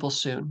these people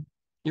soon.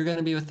 You're going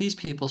to be with these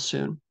people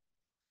soon."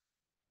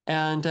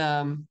 And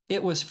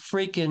it was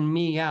freaking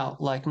me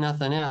out like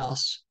nothing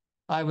else.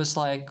 I was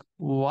like,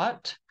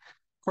 "What?"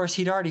 Of course,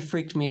 he'd already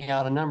freaked me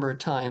out a number of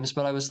times,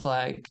 but I was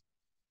like,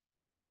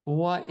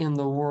 what in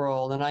the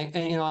world? And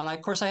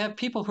of course I have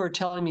people who are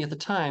telling me at the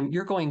time,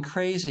 you're going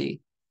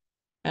crazy.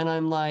 And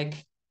I'm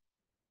like,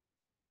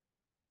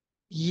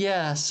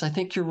 yes, I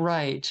think you're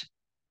right.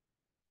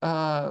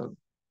 Uh,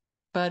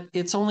 but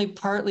it's only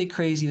partly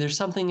crazy. There's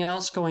something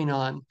else going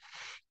on.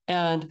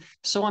 And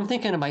so I'm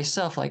thinking to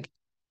myself, like,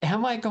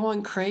 am I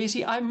going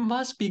crazy? I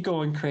must be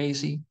going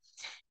crazy.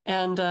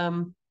 And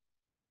and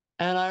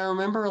I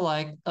remember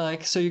like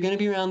so you're going to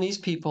be around these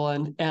people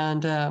and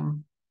I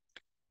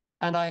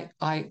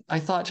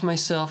thought to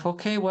myself,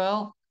 okay,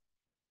 well,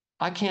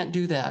 I can't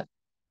do that.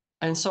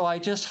 And so I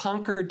just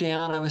hunkered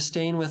down. I was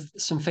staying with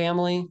some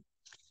family,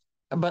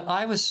 but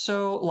I was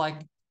so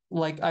like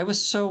I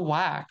was so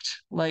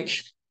whacked, like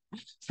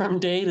from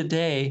day to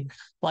day.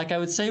 Like I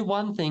would say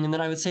one thing and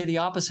then I would say the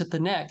opposite the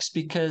next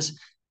because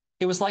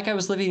it was like I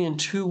was living in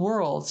two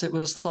worlds. It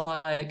was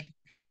like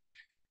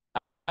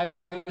I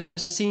was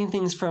seeing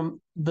things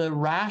from the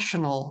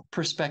rational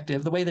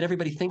perspective, the way that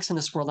everybody thinks in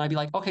this world. And I'd be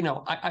like, okay,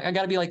 no, I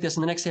got to be like this.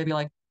 And the next day I'd be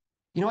like,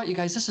 you know what, you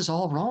guys, this is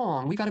all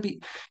wrong. We got to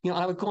be,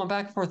 I would go on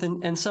back and forth.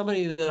 And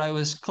somebody that I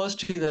was close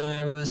to that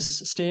I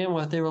was staying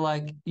with, they were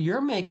like,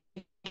 you're making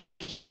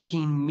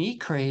me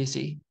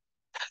crazy.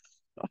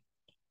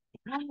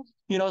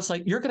 It's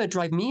like, you're going to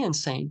drive me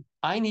insane.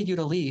 I need you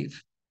to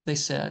leave, they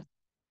said.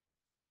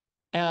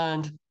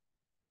 And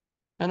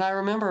and I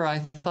remember I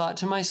thought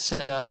to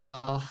myself,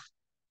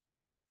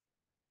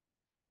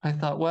 I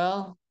thought,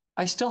 well,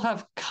 I still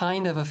have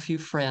kind of a few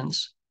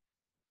friends,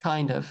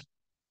 kind of.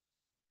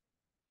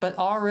 But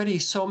already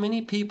so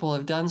many people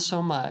have done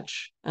so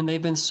much and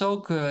they've been so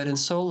good and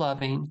so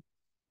loving.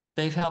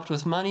 They've helped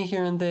with money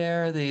here and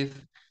there. They've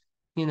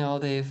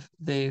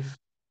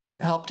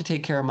helped to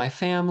take care of my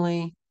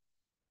family.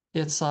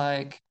 It's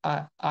like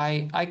I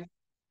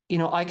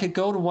could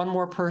go to one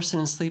more person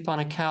and sleep on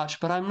a couch,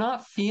 but I'm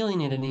not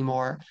feeling it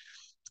anymore.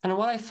 And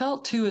what I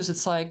felt too is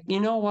it's like, you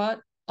know what?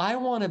 I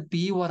want to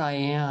be what I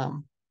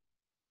am.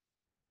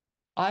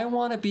 I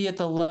want to be at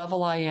the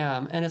level I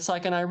am. And it's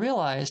like, and I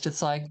realized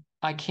it's like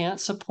I can't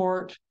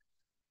support,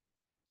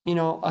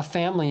 a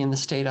family in the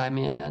state I'm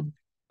in.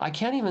 I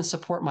can't even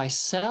support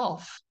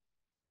myself.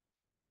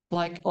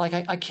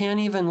 I can't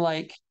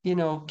even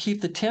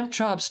keep the temp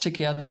jobs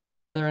together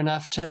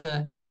enough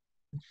to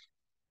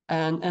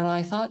and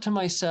I thought to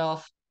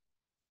myself,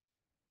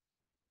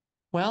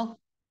 well,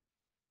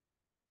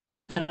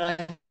 and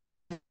I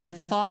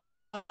thought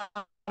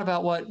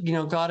about what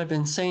God had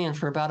been saying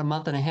for about a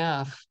month and a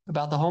half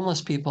about the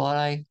homeless people.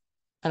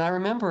 And I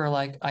remember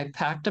like I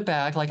packed a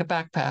bag, like a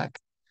backpack,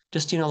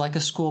 just like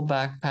a school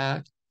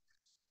backpack.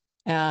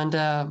 And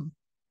and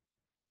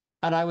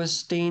I was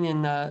staying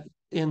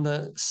in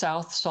the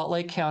South Salt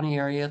Lake County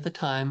area at the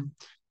time.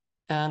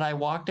 And I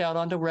walked out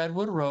onto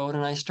Redwood Road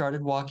and I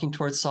started walking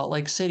towards Salt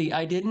Lake City.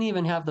 I didn't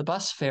even have the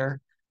bus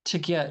fare to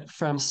get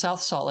from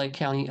South Salt Lake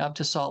County up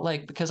to Salt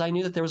Lake because I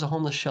knew that there was a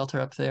homeless shelter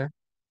up there.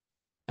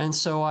 And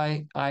so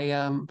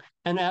and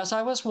as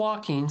I was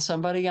walking,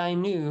 somebody I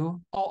knew,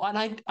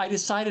 and I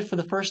decided for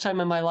the first time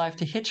in my life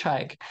to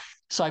hitchhike.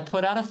 So I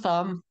put out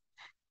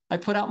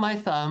my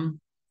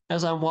thumb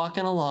as I'm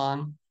walking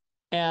along,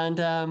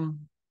 and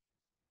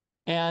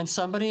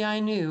somebody I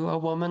knew, a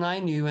woman I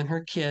knew and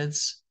her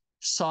kids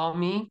saw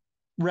me,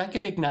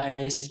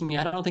 recognized me.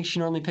 I don't think she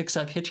normally picks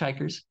up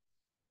hitchhikers.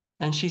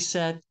 And she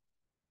said,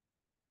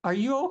 are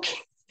you okay?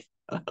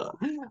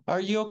 Are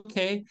you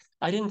okay?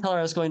 I didn't tell her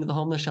I was going to the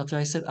homeless shelter.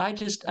 I said, I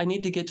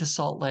need to get to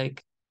Salt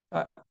Lake.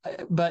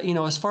 But,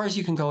 as far as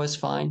you can go is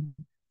fine.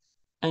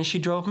 And she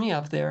drove me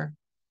up there.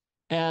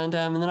 And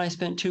then I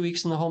spent 2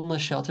 weeks in the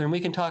homeless shelter. And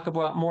we can talk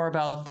about more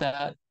about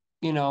that,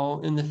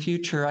 in the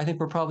future. I think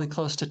we're probably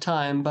close to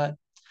time, but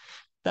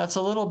that's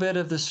a little bit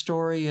of the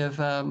story of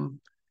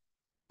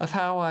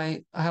how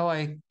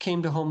I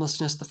came to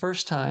homelessness the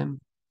first time.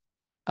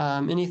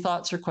 Any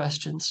thoughts or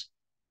questions?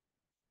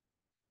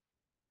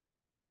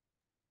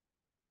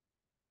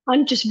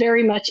 I'm just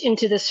very much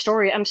into this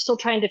story. I'm still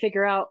trying to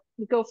figure out,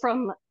 you go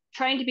from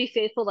trying to be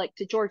faithful, like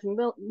to George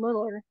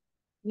Mueller,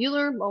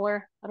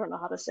 I don't know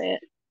how to say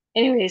it.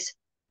 Anyways,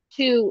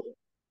 to,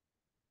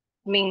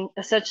 I mean,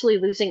 essentially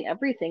losing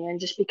everything and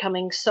just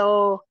becoming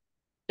so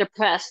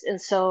depressed and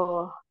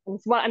so, and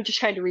what I'm just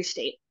trying to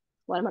restate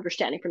what I'm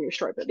understanding from your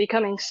story, but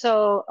becoming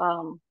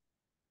so,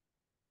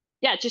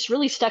 yeah, just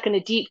really stuck in a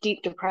deep,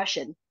 deep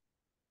depression,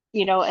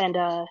 and,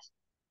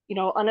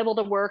 unable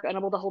to work,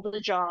 unable to hold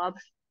a job.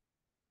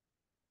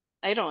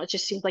 I don't know, it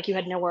just seems like you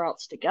had nowhere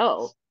else to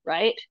go,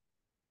 right?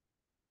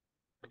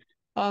 It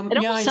Yeah,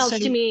 almost I'd sounds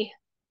to say, me,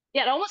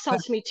 yeah, it almost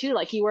sounds to me too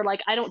like you were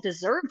like, I don't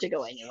deserve to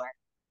go anywhere.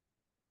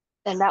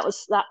 And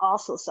that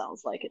also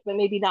sounds like it, but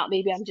maybe not.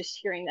 Maybe I'm just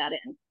hearing that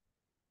in.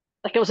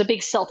 Like it was a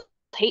big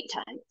self-hate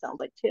time, it sounds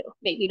like too.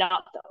 Maybe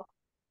not though.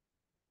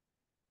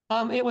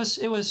 it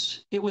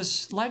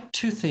was like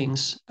two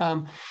things.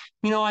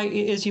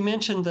 As you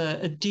mentioned,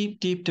 a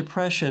deep, deep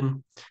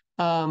depression.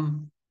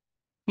 Um,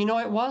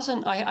 it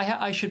wasn't.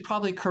 I should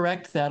probably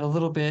correct that a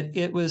little bit.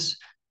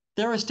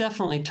 There was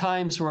definitely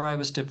times where I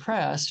was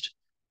depressed.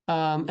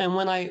 And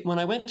when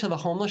I went to the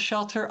homeless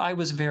shelter, I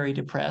was very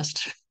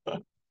depressed.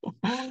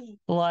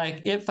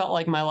 Like it felt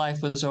like my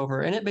life was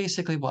over, and it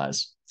basically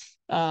was.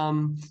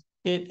 Um,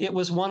 it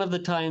was one of the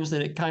times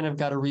that it kind of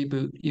got a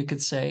reboot, you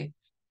could say.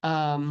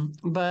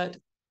 But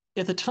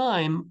at the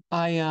time,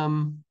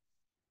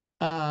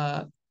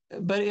 uh,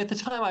 but at the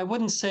time, I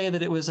wouldn't say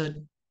that it was a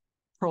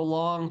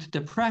prolonged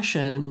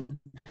depression.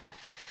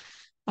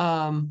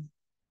 Um,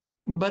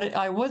 but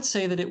I would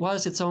say that it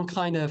was its own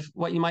kind of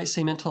what you might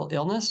say mental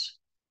illness.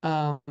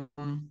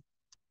 Um,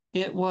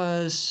 it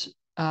was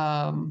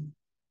um,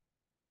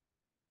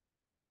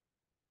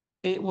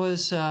 it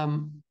was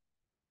well,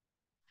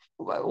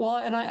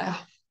 and I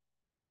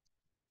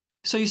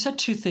so you said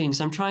two things.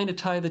 I'm trying to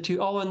tie the two.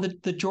 Oh, and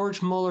the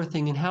George Mueller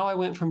thing and how I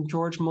went from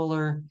George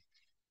Mueller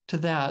to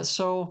that.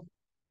 So,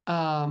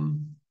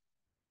 um,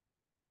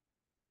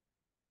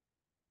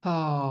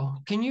 oh,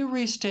 can you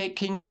restate?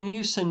 Can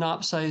you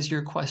synopsize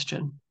your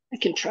question? I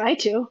can try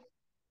to.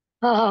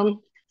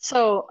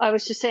 So I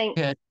was just saying,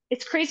 Good.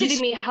 it's crazy to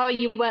Please, me how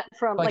you went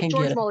from I like can get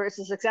George it. Mueller is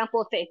this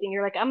example of faith, and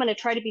you're like, I'm going to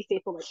try to be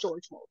faithful like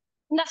George Mueller.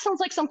 And that sounds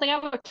like something I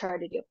would try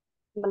to do.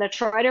 I'm going to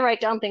try to write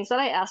down things that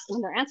I asked, and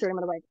when they're answered, I'm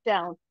going to write it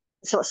down.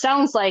 So it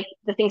sounds like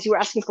the things you were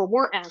asking for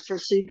weren't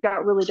answered, so you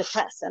got really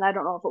depressed. And I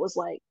don't know if it was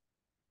like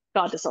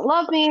God doesn't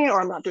love me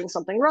or I'm not doing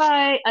something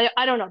right.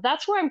 I don't know.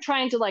 That's where I'm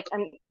trying to like I'm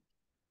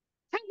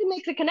trying to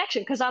make the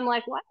connection because I'm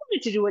like, well, I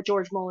wanted to do what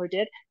George Mueller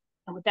did,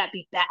 and would that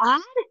be bad?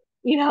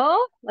 You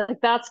know, like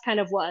that's kind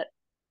of what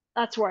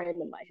that's where I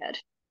am in my head.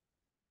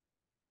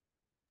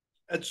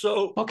 And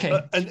so, Okay.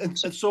 and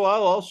so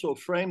I'll also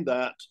frame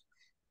that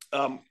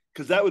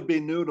because that would be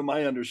new to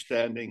my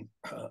understanding,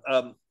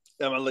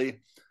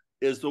 Emily,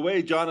 is the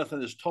way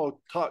Jonathan has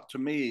talked to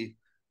me.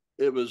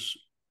 It was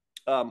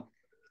um,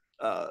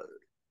 uh,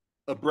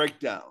 a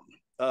breakdown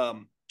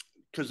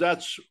because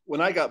that's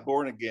when I got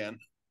born again.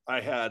 I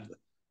had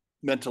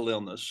mental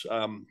illness,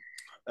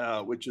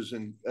 which is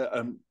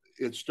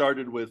it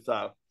started with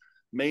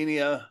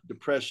mania,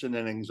 depression,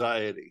 and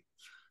anxiety.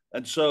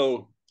 And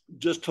so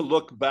just to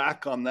look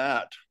back on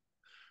that,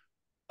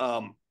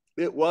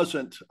 it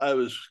wasn't, I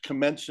was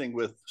commencing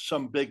with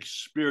some big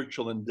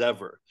spiritual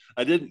endeavor.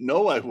 I didn't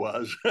know I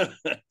was.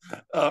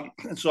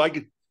 And so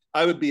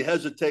I would be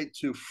hesitate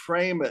to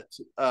frame it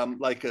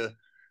like a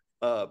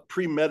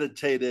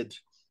premeditated,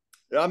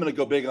 I'm going to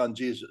go big on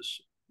Jesus.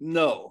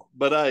 No,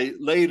 but I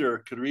later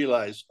could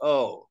realize,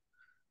 oh,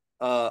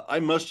 I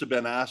must have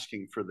been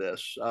asking for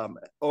this,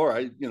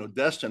 or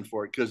destined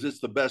for it because it's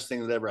the best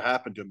thing that ever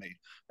happened to me,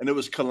 and it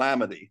was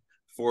calamity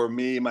for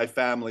me, my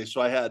family.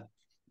 So I had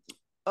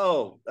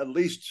at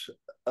least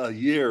a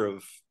year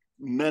of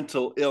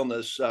mental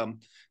illness,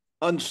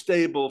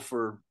 unstable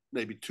for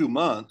maybe 2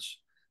 months,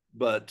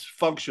 but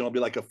functional. Be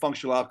like a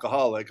functional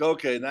alcoholic.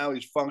 Okay, now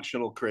he's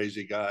functional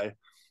crazy guy,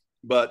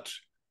 but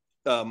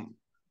um,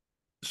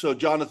 so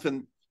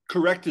Jonathan,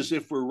 correct us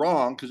if we're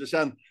wrong, because it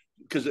sounds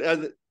because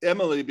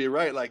Emily be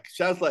right. Like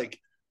sounds like,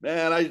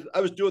 man, I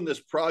was doing this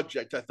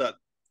project. I thought,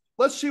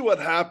 let's see what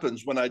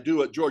happens when I do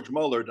what George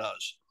Mueller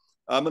does.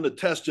 I'm going to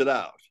test it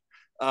out.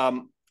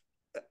 Um,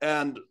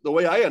 and the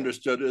way I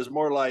understood it is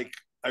more like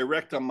I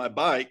wrecked on my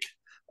bike.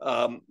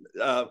 Um,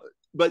 uh,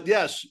 but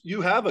yes,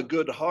 you have a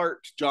good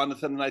heart,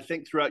 Jonathan, and I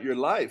think throughout your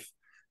life,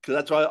 because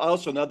that's why I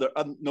also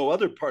know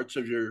other parts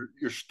of your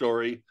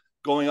story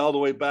going all the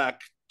way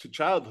back to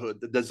childhood,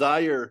 the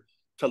desire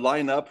to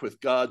line up with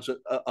God's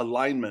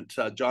alignment.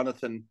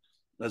 Jonathan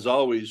has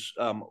always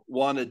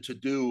wanted to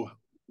do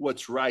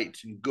what's right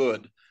and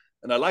good,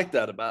 and I like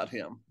that about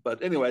him.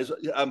 But anyways,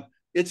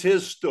 it's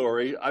his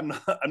story. I'm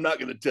not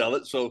going to tell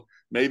it. So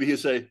maybe he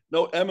say,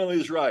 no,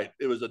 Emily's right.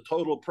 It was a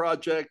total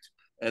project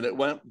and it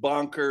went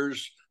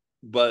bonkers,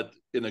 but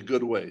in a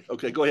good way.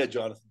 Okay, go ahead,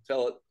 Jonathan.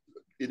 Tell it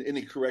in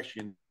any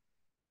correction.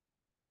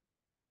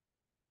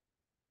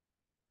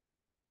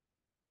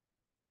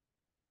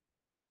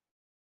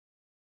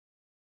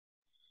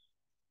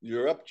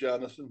 You're up,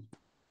 Jonathan.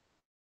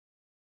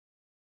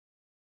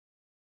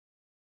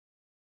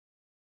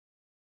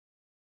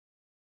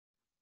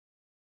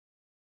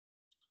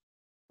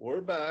 We're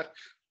back.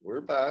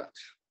 We're back. At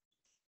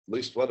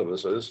least one of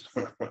us is.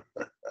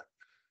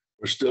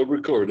 We're still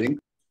recording.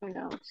 I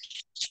know.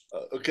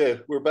 Okay,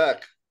 we're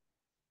back.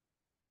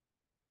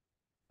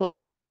 Well,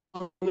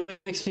 it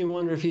makes me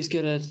wonder if he's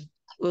gonna.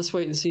 Let's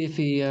wait and see if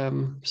he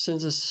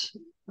sends us.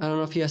 I don't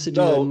know if he has to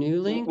do a No,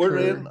 new link we're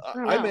in. or I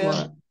don't I'm know. in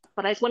what.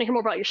 But I just want to hear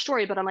more about your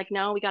story, but I'm like,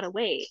 no, we gotta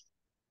wait.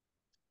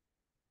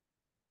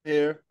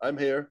 here. I'm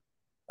here.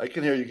 I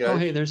can hear you Oh,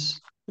 guys. hey,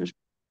 there's.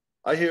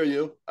 I hear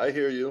you. I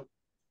hear you.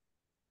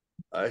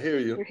 I hear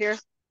You're you. here?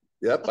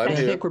 Yep, I'm Okay. I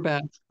think here. we're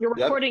back. Your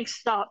Yep. recording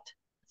stopped.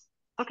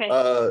 Okay.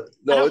 I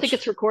No, don't think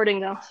it's recording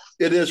though.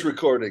 it is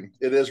recording.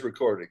 It is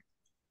recording.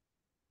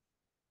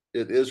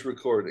 It is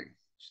recording.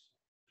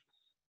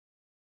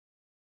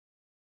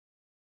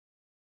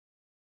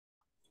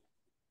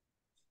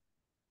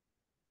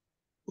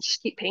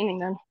 Just keep painting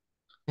then.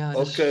 Yeah,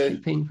 just Okay,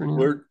 keep paying for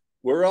now.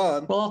 we're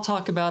on. Well, I'll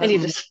talk about I it need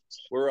and this.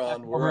 We're back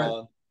on. We're over it.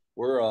 on.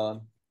 We're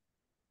on.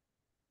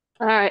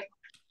 All right.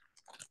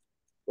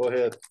 Go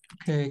ahead.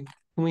 Okay.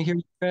 Can we hear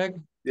you,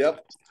 Craig?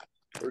 Yep,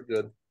 we're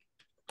good.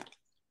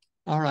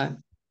 All right.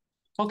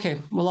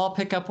 Okay. Well, I'll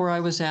pick up where I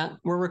was at.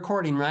 We're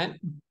recording, right?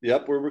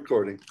 Yep, we're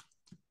recording.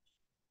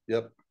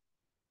 Yep.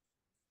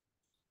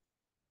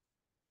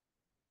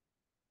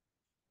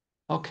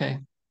 Okay.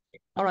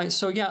 All right.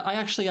 So yeah,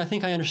 I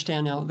think I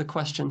understand now the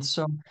question.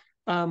 So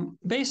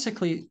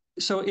basically,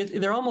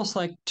 they're almost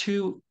like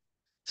two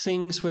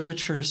things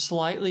which are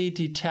slightly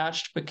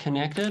detached but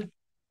connected.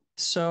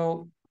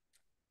 So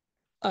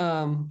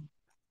um,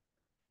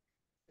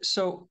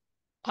 so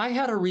I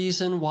had a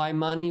reason why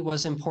money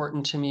was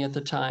important to me at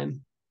the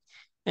time,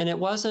 and it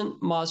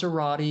wasn't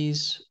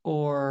Maseratis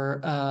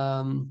or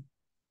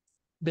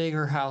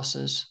bigger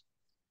houses.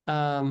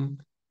 Um,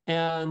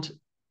 and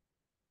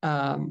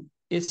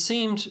it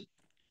seemed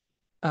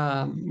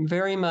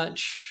very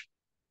much.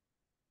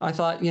 I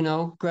thought,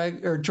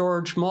 Greg or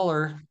George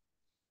Mueller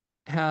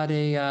had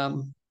a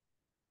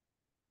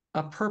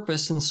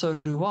purpose, and so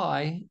do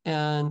I.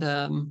 And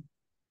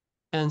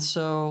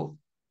so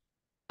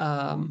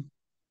um,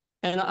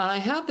 and I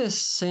had this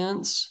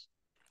sense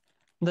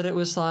that it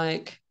was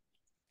like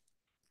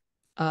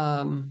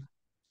um,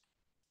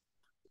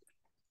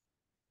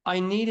 I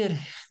needed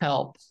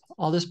help.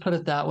 I'll just put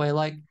it that way.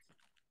 Like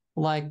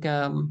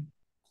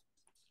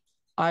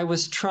I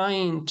was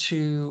trying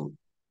to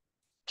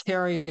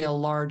carry a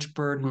large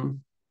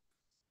burden,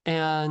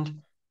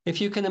 and if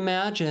you can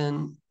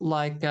imagine,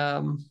 like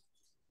a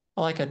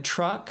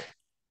truck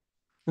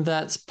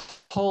that's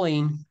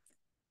pulling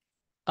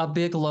a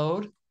big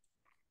load,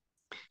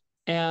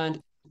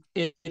 and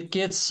it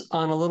gets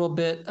on a little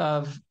bit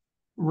of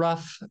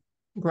rough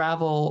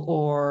gravel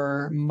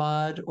or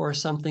mud or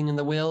something, and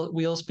the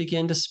wheels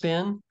begin to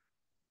spin,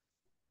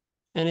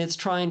 and it's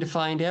trying to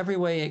find every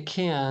way it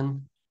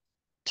can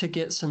to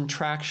get some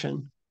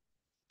traction.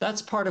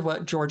 That's part of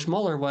what George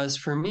Mueller was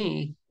for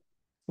me,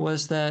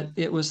 was that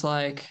it was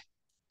like,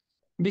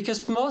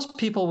 because most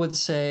people would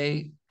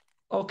say,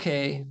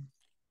 okay,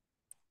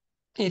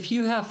 if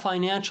you have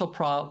financial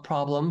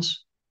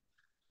problems,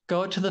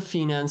 go to the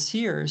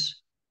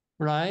financiers,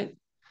 right?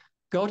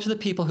 Go to the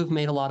people who've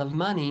made a lot of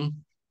money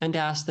and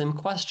ask them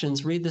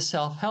questions, read the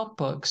self-help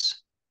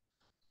books.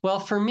 Well,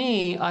 for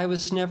me, I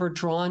was never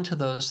drawn to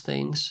those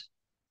things.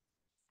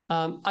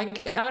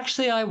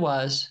 I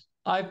was.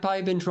 I've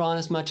probably been drawn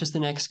as much as the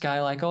next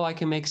guy, like, oh, I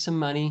can make some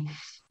money,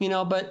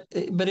 but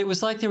it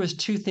was like there was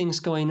two things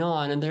going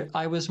on, and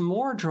I was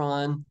more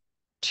drawn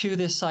to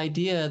this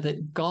idea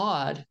that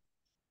God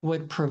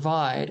would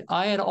provide.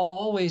 I had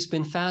always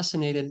been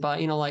fascinated by,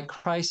 like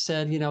Christ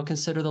said,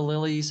 consider the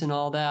lilies and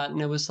all that,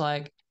 and it was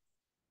like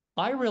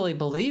I really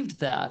believed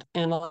that.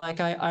 And like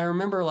I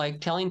remember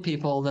like telling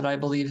people that I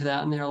believed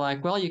that, and they're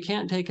like, well, you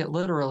can't take it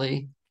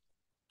literally.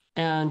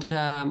 And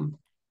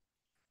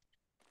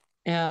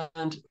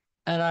and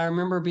and I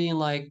remember being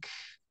like,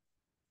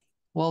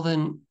 well,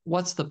 then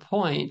what's the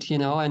point,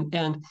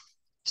 And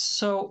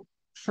so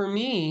for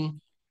me,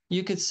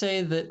 you could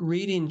say that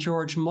reading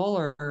George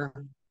Mueller,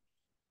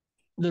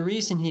 the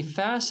reason he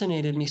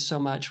fascinated me so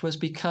much was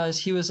because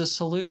he was a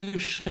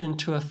solution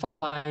to a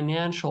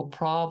financial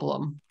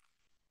problem.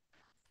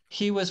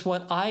 He was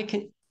what I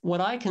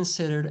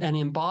considered an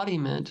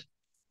embodiment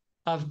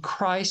of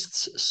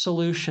Christ's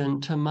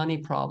solution to money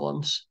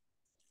problems.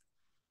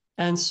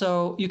 And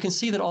so you can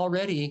see that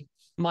already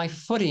my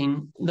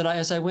footing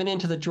as I went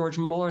into the George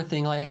Mueller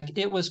thing, like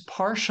it was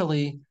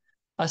partially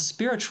a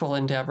spiritual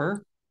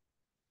endeavor,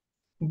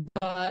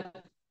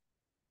 but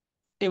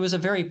it was a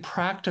very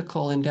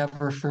practical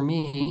endeavor for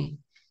me.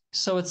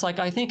 So it's like,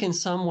 I think in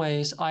some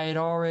ways I had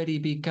already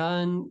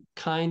begun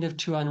kind of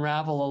to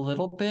unravel a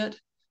little bit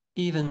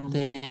even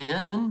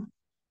then,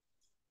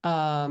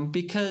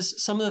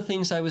 because some of the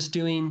things I was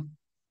doing,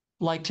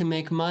 like to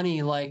make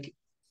money, like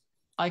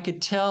I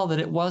could tell that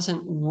it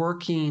wasn't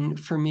working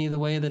for me the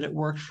way that it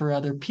worked for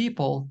other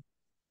people.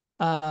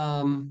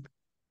 Um,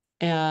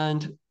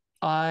 and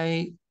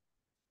I,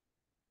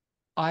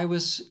 I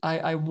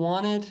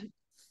wanted,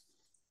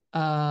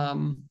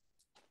 um,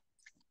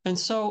 and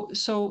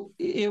so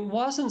it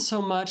wasn't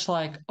so much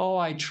like, oh,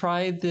 I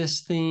tried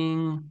this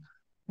thing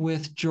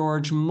with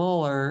George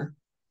Mueller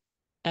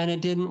and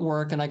it didn't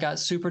work, and I got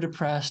super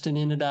depressed and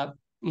ended up,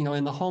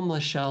 in the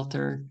homeless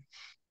shelter.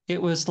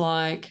 It was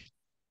like,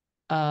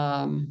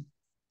 um,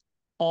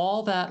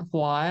 all that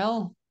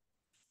while,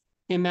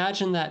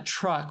 imagine that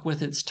truck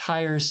with its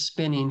tires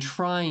spinning,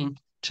 trying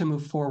to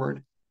move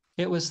forward.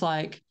 It was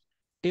like,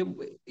 it,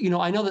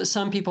 I know that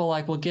some people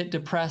like will get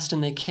depressed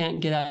and they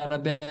can't get out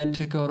of bed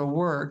to go to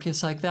work.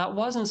 It's like, that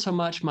wasn't so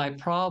much my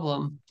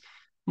problem.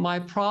 My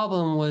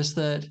problem was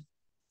that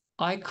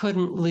I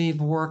couldn't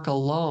leave work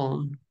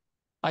alone.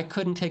 I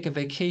couldn't take a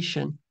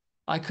vacation.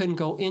 I couldn't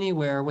go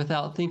anywhere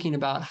without thinking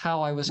about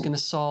how I was going to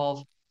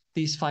solve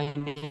these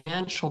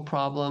financial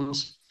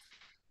problems.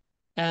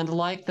 And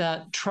like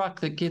that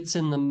truck that gets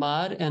in the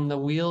mud and the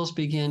wheels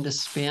begin to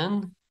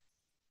spin,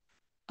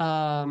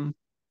 um,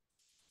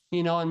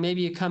 and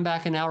maybe you come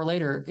back an hour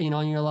later,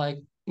 and you're like,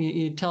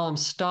 you tell them,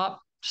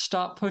 stop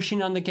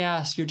pushing on the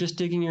gas. You're just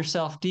digging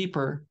yourself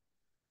deeper.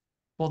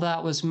 Well,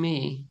 that was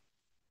me.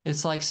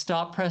 It's like,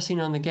 stop pressing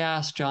on the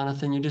gas,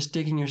 Jonathan. You're just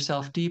digging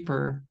yourself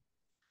deeper.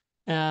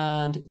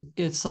 And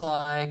it's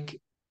like,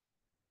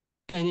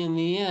 and in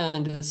the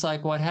end, it's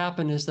like what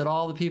happened is that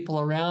all the people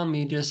around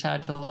me just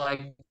had to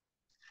like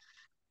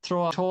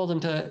told them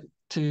to,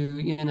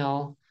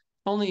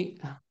 only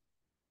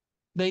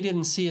they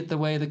didn't see it the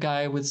way the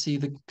guy would see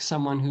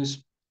someone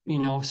who's,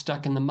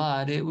 stuck in the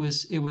mud.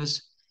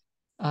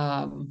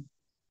 Um,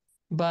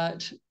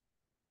 but,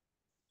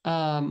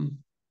 um,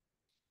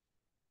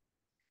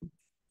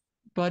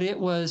 but it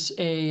was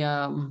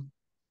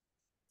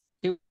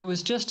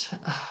just,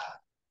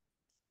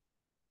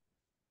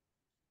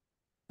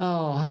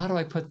 oh, how do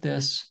I put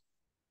this?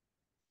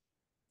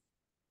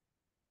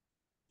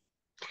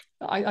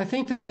 I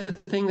think the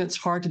thing that's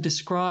hard to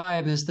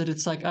describe is that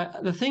it's like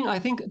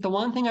the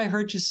one thing I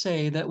heard you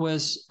say that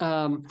was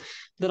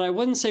that I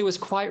wouldn't say was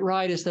quite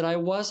right is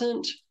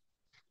that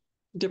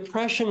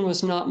depression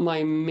was not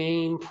my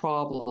main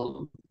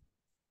problem.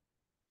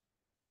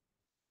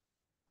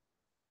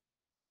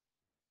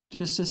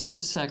 Just a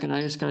second,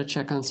 I just got to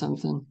check on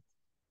something.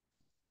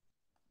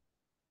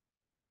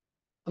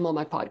 I'm on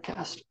my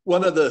podcast.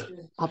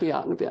 I'll be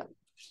out in a bit.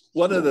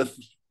 One of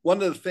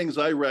the things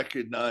I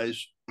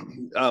recognize.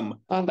 I'm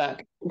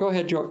back. Go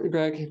ahead,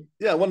 Greg.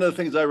 Yeah, one of the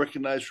things I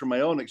recognize from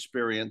my own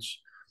experience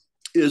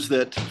is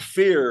that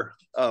fear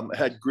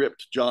had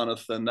gripped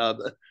Jonathan.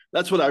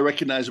 That's what I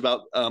recognize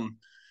about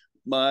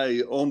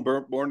my own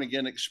born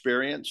again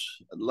experience.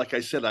 Like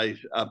I said,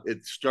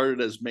 it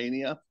started as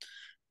mania,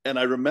 and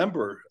I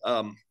remember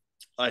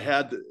I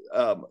had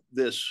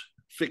this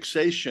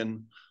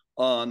fixation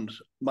on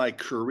my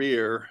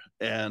career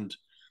and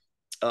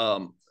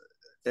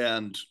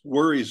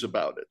worries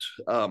about it.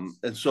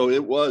 And so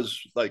it was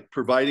like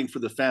providing for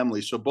the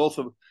family. So both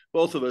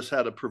of us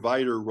had a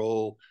provider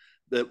role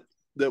that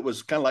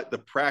was kind of like the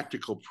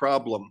practical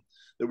problem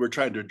that we're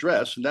trying to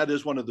address. And that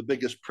is one of the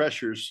biggest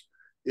pressures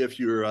if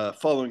you're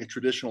following a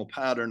traditional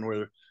pattern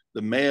where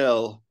the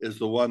male is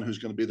the one who's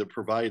going to be the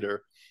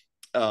provider.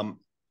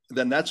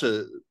 Then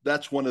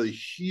that's one of the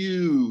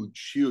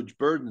huge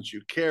burdens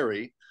you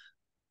carry,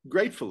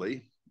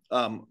 gratefully,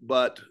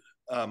 but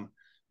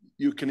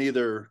you can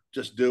either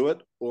just do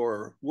it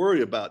or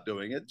worry about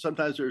doing it.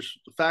 Sometimes there's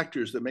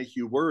factors that make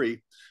you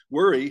worry.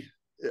 Worry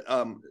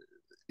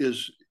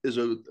is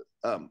a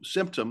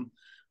symptom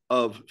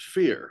of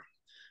fear,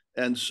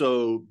 and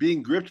so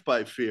being gripped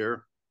by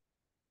fear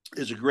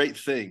is a great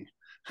thing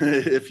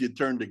if you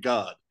turn to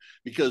God,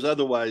 because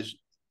otherwise,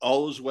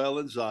 all is well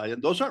in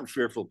Zion. Those aren't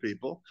fearful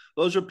people.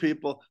 Those are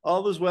people,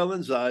 all is well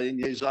in Zion,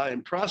 yea,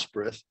 Zion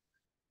prospereth.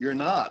 You're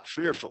not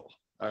fearful,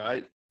 all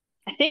right?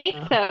 I think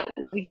that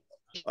we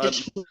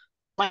just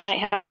might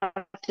have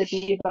to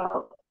be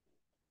about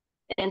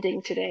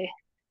ending today.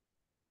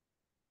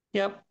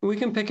 Yep, we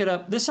can pick it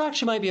up. This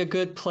actually might be a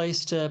good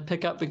place to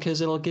pick up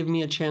because it'll give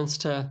me a chance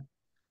to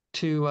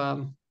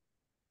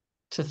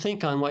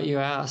think on what you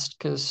asked,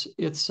 because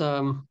it's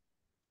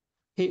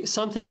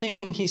something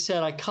he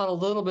said I caught a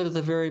little bit at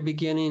the very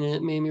beginning, and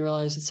it made me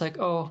realize it's like,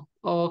 oh,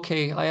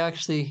 okay,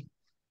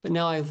 but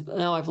now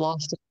I've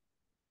lost it.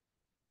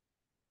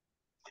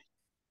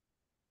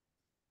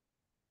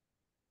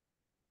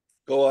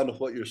 Go on with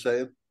what you're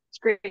saying. It's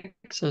great.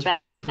 Says back.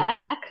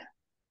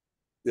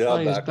 Yeah,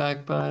 he's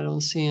back, but I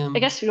don't see him. I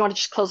guess if you want to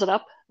just close it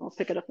up, we'll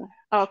pick it up there.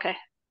 Oh, okay.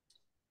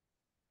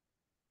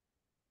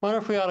 Wonder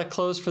if we ought to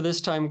close for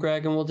this time,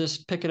 Greg, and we'll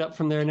just pick it up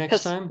from there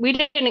next time. We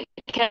didn't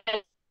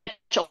catch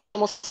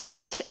almost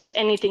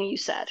anything you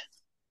said.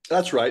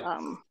 That's right.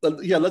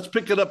 Yeah, let's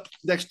pick it up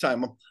next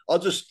time. I'll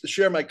just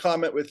share my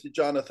comment with you,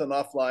 Jonathan,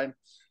 offline.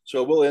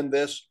 So we'll end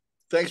this.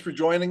 Thanks for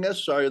joining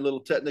us. Sorry, a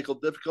little technical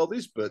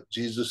difficulties, but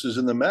Jesus is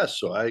in the mess,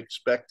 so I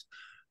expect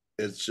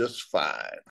it's just fine.